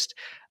enthusiast,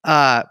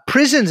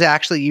 prison's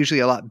actually usually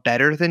a lot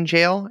better than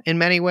jail in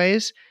many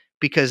ways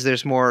because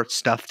there's more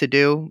stuff to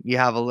do. You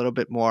have a little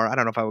bit more, I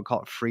don't know if I would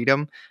call it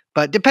freedom,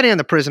 but depending on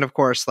the prison, of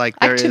course, like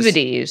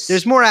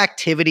there's more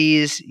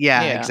activities.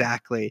 Yeah,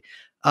 exactly.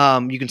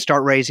 You can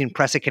start raising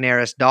Presa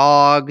Canaris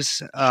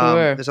dogs.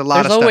 Sure. There's a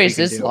lot of stuff. There's always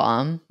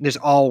Islam. There's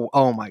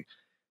oh my,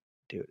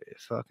 dude,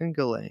 fucking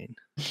Ghislaine.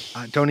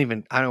 I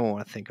don't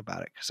want to think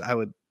about it because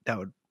that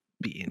would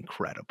be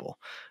incredible.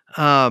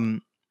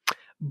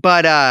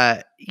 But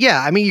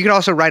yeah, I mean, you can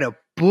also write a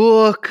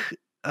book,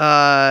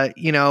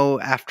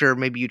 after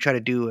maybe you try to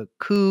do a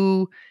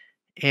coup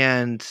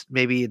and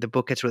maybe the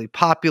book gets really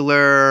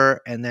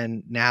popular and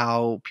then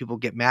now people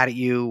get mad at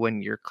you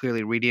when you're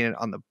clearly reading it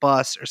on the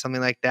bus or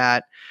something like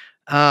that.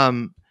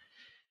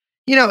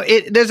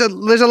 there's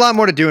a lot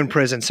more to do in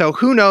prison. So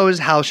who knows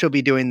how she'll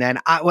be doing then?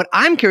 What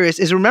I'm curious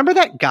is, remember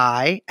that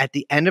guy at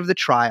the end of the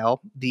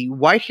trial, the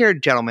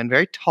white-haired gentleman,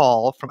 very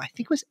tall, from I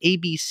think it was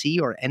ABC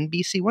or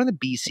NBC, one of the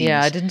BCs.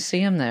 Yeah, I didn't see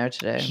him there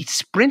today. He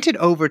sprinted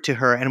over to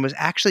her and was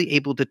actually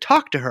able to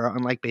talk to her,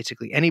 unlike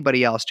basically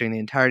anybody else during the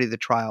entirety of the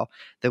trial.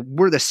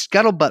 Where the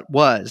scuttlebutt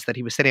was that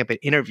he was setting up an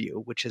interview,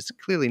 which has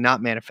clearly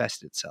not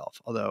manifested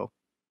itself. Although,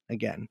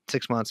 again,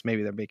 6 months,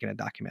 maybe they're making a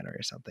documentary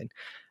or something.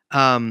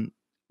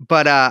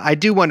 But I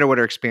do wonder what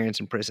her experience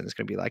in prison is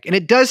going to be like. And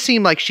it does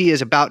seem like she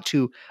is about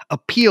to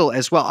appeal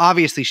as well.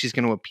 Obviously, she's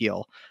going to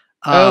appeal.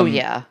 Oh,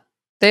 yeah.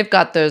 They've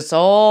got those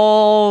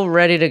all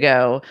ready to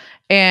go.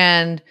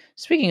 And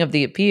speaking of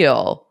the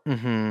appeal,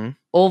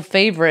 old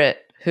favorite,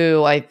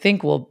 who I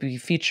think will be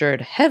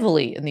featured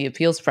heavily in the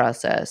appeals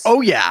process.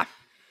 Oh, yeah.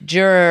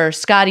 Juror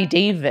Scotty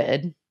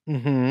David,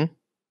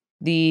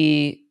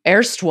 the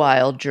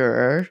erstwhile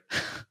juror,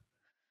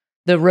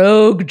 the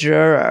rogue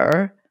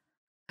juror,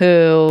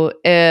 who,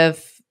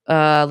 if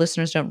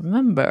listeners don't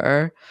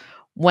remember,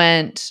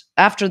 went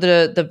after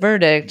the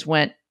verdict,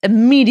 went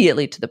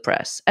immediately to the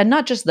press. And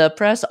not just the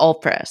press, all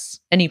press,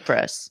 any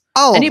press.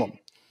 All of them.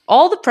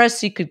 All the press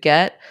he could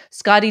get,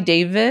 Scotty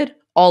David,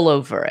 all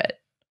over it.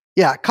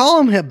 Yeah, call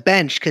him a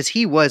bench because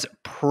he was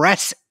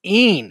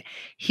pressing.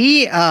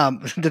 He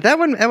did that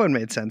one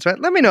made sense, right?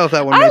 Let me know if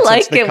that one made sense. I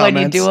like it when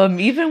you do them,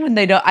 even when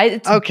they don't.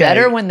 It's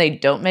better when they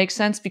don't make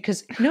sense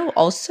because,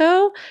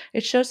 also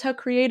it shows how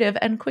creative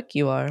and quick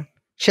you are.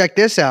 Check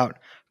this out.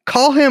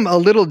 Call him a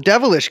little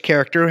devilish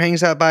character who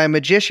hangs out by a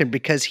magician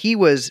because he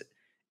was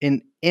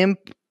an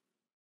imp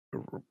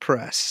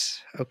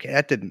press.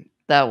 Okay,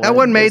 that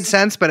one made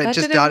sense, but it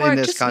just not in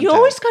this context. You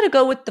always got to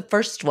go with the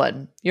first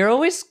one. You're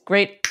always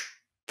great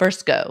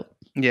first go.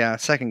 Yeah,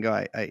 second go.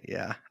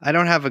 I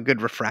don't have a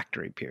good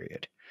refractory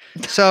period.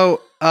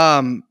 So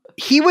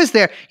he was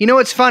there.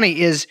 What's funny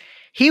is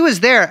he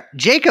was there.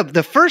 Jacob,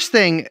 the first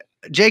thing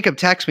Jacob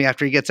texts me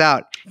after he gets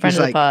out. Friend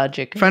of the pod,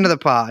 Jacob. Friend of the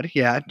pod.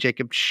 Yeah,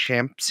 Jacob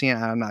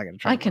Champion. I'm not going to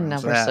try. I can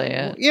never say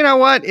it. You know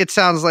what? It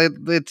sounds like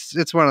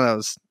it's one of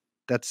those.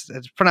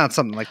 It's pronounced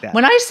something like that.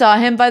 When I saw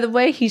him, by the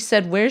way, he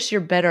said, "Where's your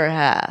better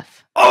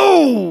half?"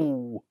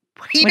 Oh,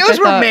 he knows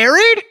we're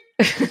married?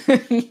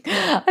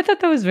 I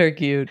thought that was very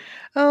cute.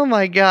 Oh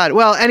my God.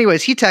 Well,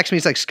 anyways, he texts me.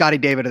 He's like Scotty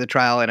David at the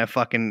trial in a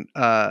fucking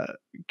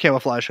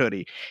camouflage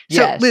hoodie.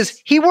 So yes. Liz,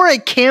 he wore a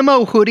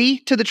camo hoodie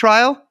to the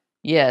trial?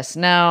 Yes.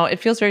 Now, it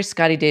feels very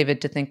Scotty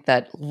David to think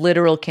that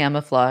literal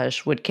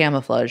camouflage would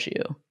camouflage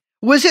you.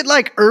 Was it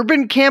like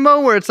urban camo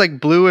where it's like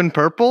blue and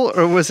purple?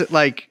 Or was it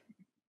like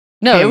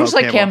No, it was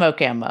like camo.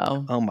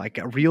 Oh my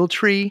God. Real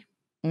tree?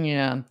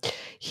 Yeah.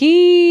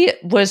 He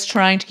was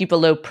trying to keep a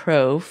low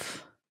prof.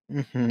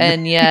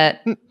 And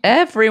yet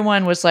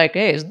everyone was like,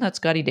 hey, isn't that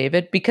Scotty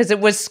David? Because it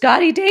was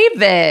Scotty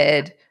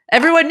David.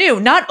 Everyone knew.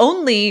 Not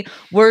only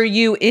were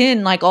you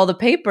in like all the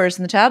papers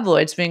and the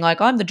tabloids being like,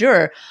 I'm the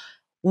juror.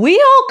 We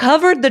all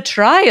covered the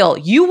trial.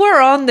 You were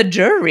on the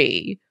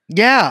jury.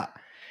 Yeah.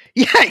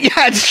 Yeah,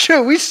 it's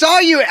true. We saw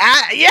you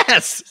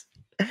yes.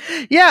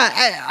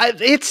 Yeah,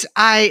 it's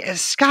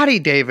Scotty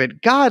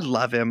David. God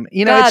love him.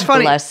 It's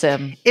funny. God bless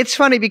him. It's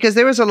funny because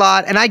there was a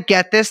lot, and I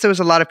get this. There was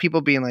a lot of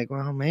people being like,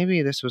 "Well,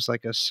 maybe this was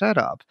like a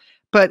setup."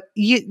 But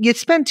you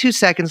spend 2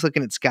 seconds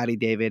looking at Scotty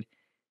David.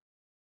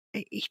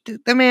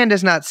 The man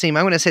does not seem.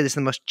 I'm going to say this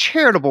in the most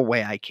charitable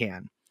way I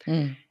can.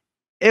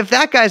 If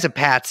that guy's a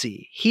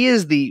patsy, he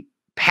is the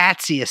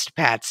patsiest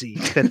patsy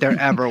that there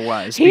ever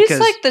was. He's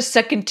like the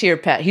second tier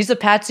pat. He's a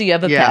patsy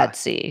of a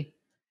patsy.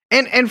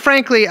 And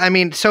frankly, I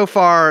mean, so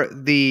far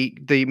the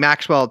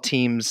Maxwell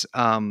team's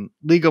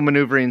legal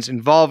maneuverings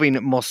involving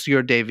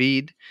Monsieur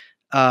David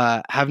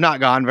have not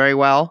gone very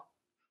well.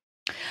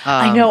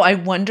 I know. I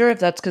wonder if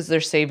that's because they're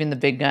saving the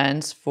big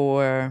guns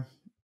for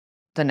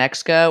the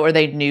next go, or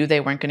they knew they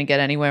weren't going to get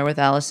anywhere with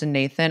Alice and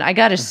Nathan. I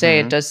got to say,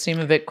 it does seem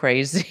a bit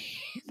crazy,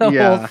 the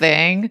whole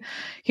thing.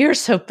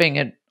 Here's hoping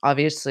that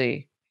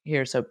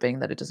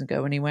it doesn't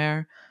go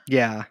anywhere.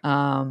 Yeah.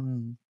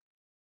 But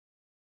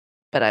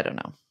I don't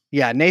know.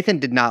 Yeah, Nathan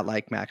did not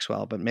like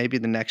Maxwell, but maybe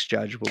the next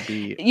judge will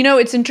be...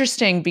 it's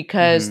interesting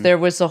because there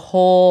was a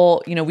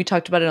whole... we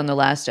talked about it on the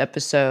last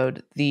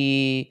episode.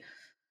 The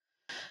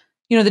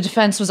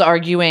defense was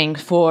arguing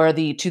for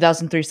the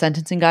 2003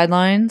 sentencing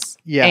guidelines.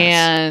 Yes.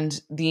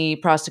 And the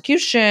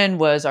prosecution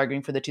was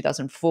arguing for the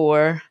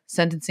 2004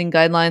 sentencing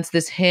guidelines.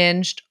 This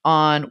hinged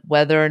on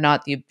whether or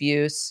not the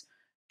abuse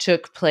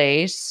took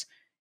place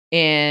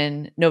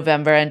in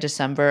November and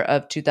December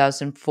of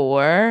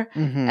 2004,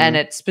 and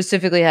it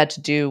specifically had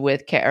to do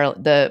with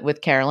Carolyn.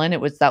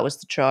 That was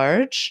the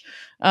charge,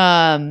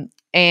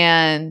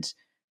 and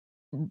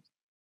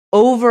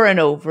over and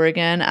over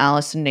again,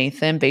 Alice and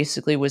Nathan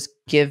basically was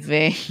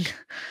giving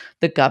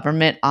the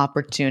government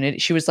opportunity.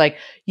 She was like,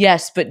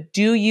 "Yes, but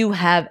do you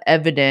have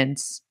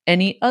evidence?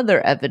 Any other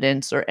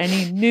evidence or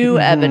any new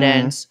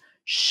evidence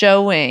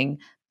showing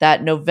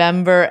that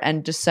November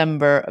and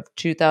December of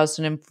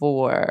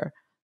 2004?"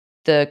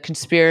 the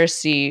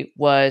conspiracy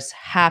was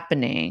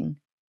happening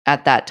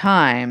at that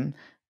time,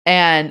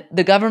 And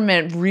the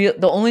government,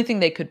 the only thing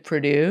they could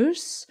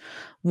produce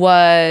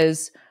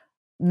was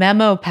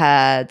memo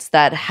pads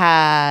that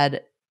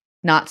had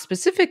not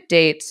specific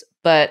dates,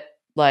 but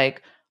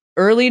like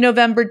early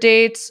November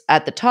dates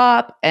at the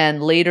top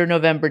and later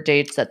November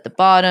dates at the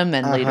bottom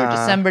and later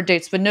December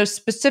dates, but no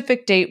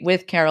specific date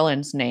with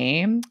Carolyn's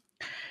name.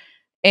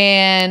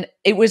 And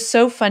it was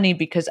so funny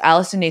because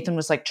Allison Nathan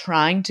was like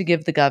trying to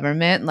give the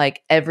government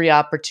like every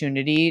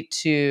opportunity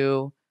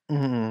to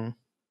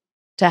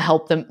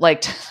help them,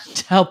 like to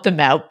help them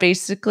out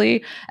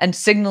basically, and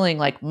signaling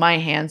like, my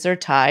hands are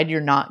tied, you're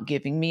not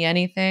giving me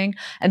anything.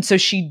 And so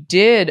she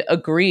did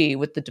agree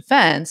with the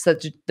defense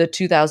that the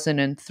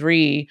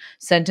 2003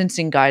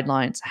 sentencing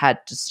guidelines had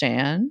to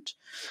stand.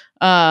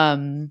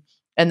 And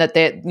that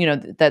they, you know,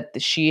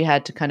 that she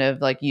had to kind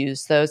of like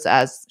use those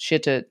as she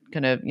had to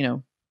kind of, you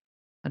know,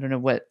 I don't know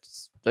what,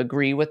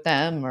 agree with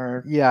them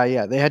or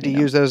yeah, they had to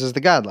use those as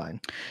the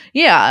guideline.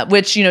 Yeah,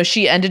 which, you know,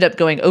 she ended up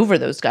going over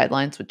those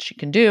guidelines, which she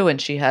can do,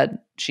 and she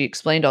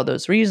explained all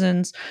those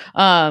reasons.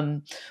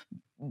 But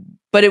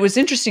it was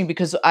interesting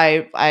because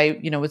I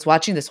you know, was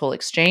watching this whole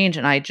exchange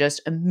and I just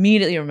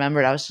immediately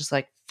remembered, I was just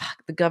like, fuck,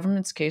 the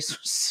government's case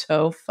was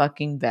so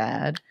fucking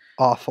bad.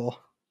 Awful.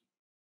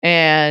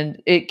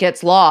 And it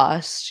gets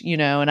lost, you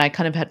know, and I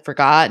kind of had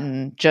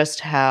forgotten just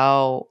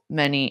how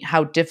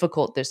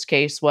difficult this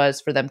case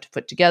was for them to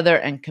put together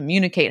and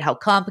communicate, how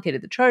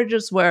complicated the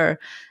charges were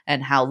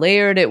and how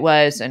layered it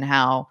was and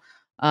how,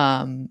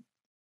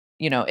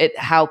 you know,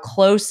 how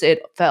close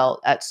it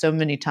felt at so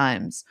many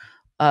times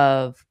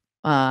of,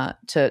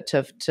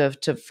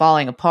 to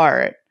falling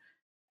apart.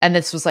 And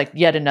this was like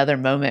yet another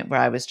moment where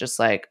I was just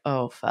like,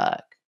 oh,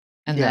 fuck.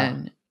 And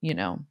then, you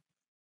know,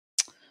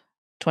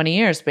 20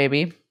 years,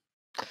 baby.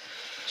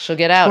 She'll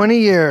get out. 20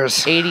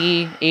 years.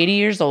 80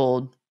 years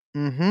old.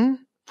 Mm-hmm.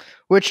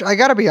 Which, I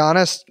gotta be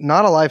honest,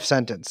 not a life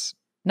sentence.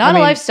 Not a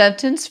life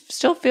sentence.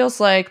 Still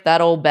feels like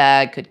that old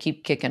bag could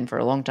keep kicking for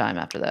a long time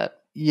after that.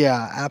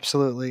 Yeah,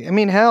 absolutely. I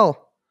mean,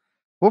 hell,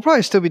 we'll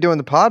probably still be doing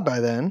the pod by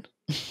then.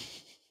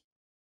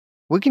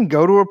 We can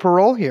go to her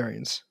parole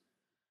hearings.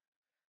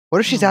 What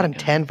if she's out in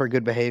 10 for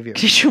good behavior?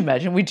 Could you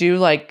imagine? We do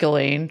like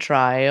Ghislaine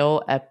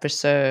trial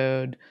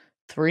episode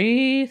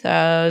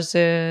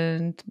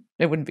 3,000.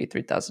 It wouldn't be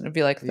 3,000. It'd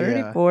be like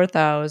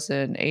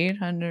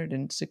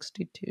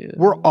 34,862.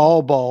 We're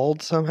all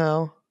bald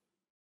somehow.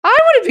 I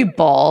wouldn't be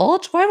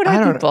bald. Why would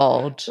I be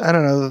bald? I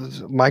don't know.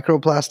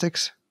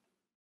 Microplastics.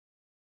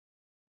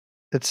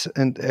 It's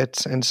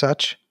and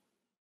such.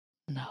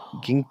 No.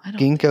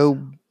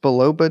 Ginkgo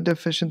biloba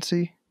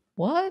deficiency.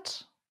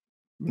 What?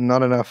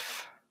 Not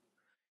enough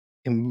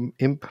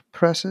imp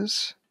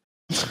presses.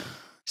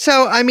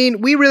 So, I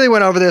mean, we really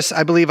went over this,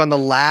 I believe, on the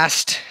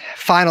last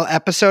final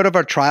episode of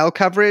our trial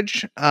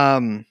coverage,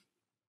 and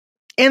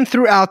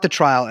throughout the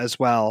trial as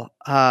well.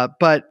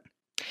 But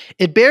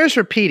it bears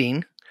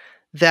repeating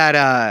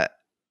that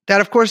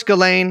of course,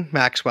 Ghislaine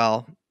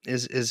Maxwell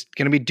is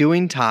going to be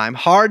doing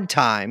hard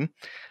time,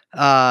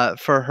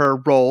 for her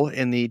role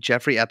in the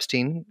Jeffrey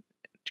Epstein,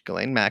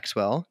 Ghislaine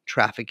Maxwell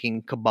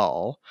trafficking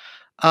cabal.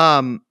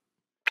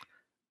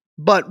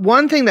 But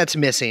one thing that's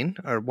missing,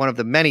 or one of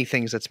the many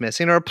things that's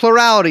missing, or a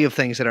plurality of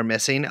things that are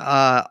missing,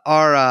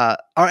 are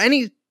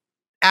any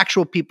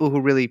actual people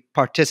who really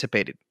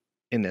participated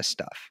in this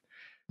stuff.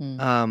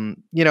 You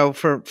know,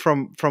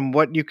 from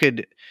what you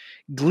could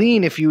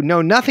glean if you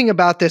know nothing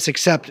about this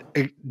except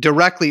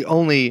directly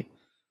only.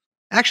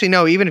 Actually,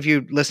 no. Even if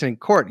you listen in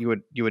court, you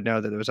would know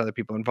that there was other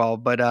people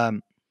involved. But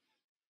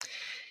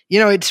you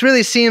know, it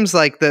really seems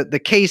like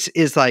the case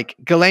is like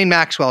Ghislaine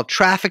Maxwell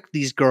trafficked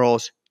these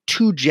girls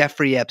to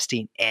Jeffrey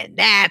Epstein, and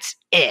that's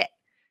it.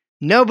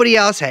 Nobody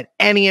else had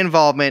any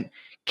involvement.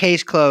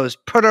 Case closed.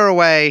 Put her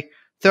away.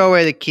 Throw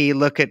away the key.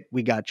 Look at,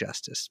 we got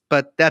justice.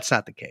 But that's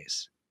not the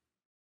case.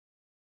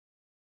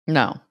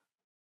 No.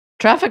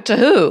 Traffic to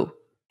who?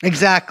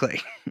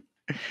 Exactly.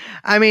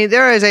 I mean,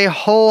 there is a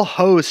whole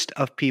host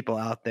of people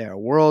out there.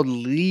 World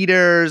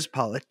leaders,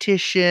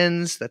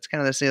 politicians. That's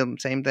kind of the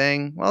same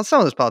thing. Well, some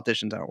of those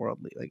politicians aren't world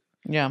leaders.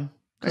 Yeah.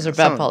 Because they're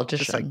bad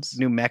politicians. Just like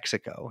New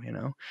Mexico, you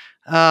know.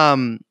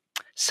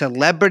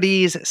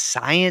 Celebrities,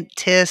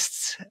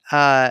 scientists, you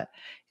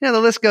know,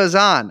 the list goes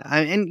on.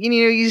 And you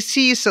know, you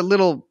see some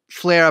little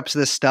flare-ups of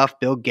this stuff.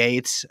 Bill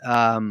Gates,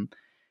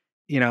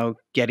 you know,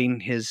 getting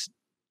his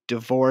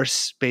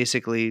divorce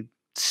basically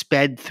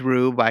sped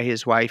through by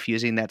his wife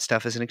using that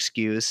stuff as an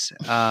excuse.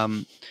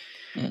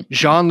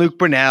 Jean-Luc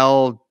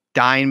Brunel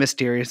dying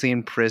mysteriously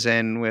in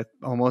prison with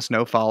almost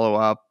no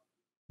follow-up.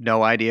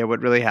 No idea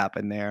what really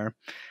happened there.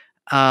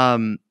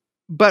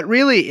 But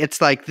really,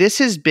 it's like this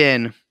has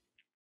been,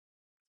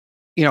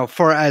 you know,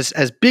 for as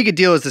big a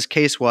deal as this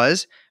case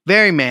was,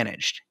 very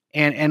managed.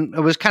 And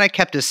it was kind of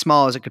kept as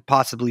small as it could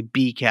possibly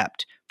be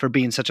kept for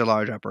being such a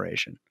large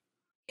operation.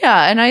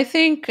 Yeah, and I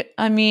think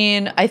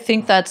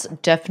that's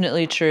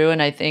definitely true.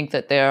 And I think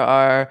that there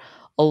are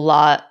a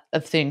lot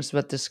of things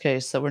about this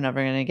case that we're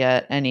never going to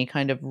get any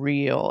kind of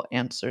real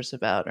answers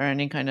about or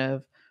any kind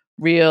of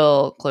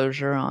real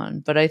closure on.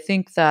 But I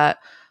think that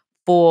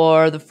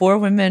for the 4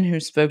 women who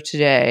spoke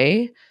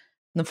today,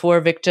 the 4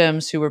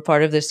 victims who were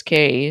part of this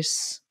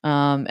case,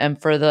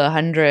 and for the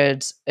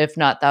hundreds, if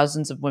not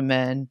thousands of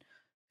women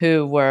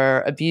who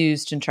were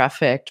abused and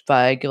trafficked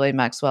by Ghislaine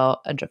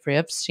Maxwell and Jeffrey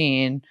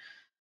Epstein,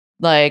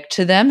 like,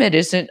 to them, it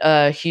isn't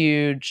a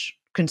huge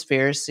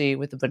conspiracy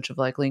with a bunch of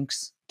like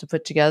links to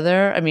put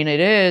together. I mean, it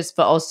is,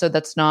 but also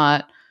that's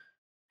not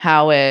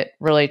how it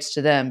relates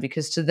to them,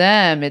 because to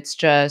them, it's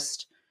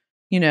just,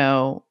 you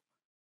know,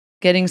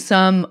 getting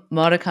some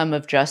modicum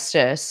of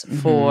justice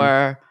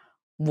for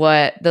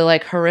what the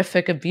like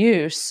horrific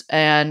abuse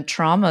and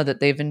trauma that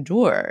they've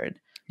endured.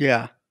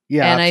 Yeah.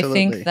 Yeah. And absolutely.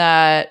 I think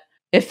that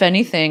if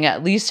anything,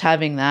 at least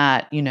having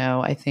that, you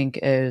know, I think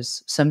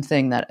is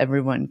something that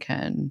everyone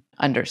can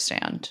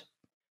understand.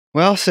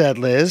 Well said,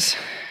 Liz.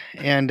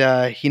 And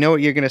you know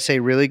what you're going to say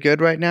really good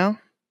right now?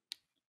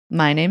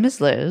 My name is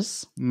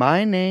Liz.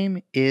 My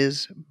name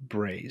is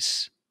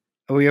Brace.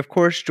 We, of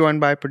course,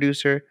 joined by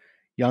producer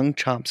Young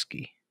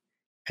Chomsky.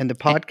 And the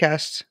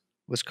podcast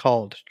was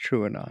called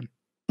TrueAnon.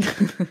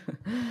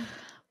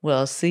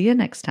 We'll see you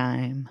next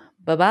time.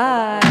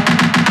 Bye-bye.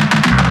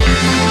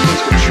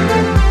 What's your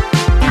name?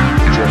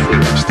 Jeffrey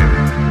Epstein.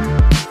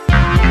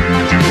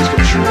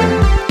 What's your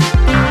name?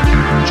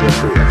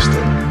 Jeffrey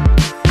Epstein.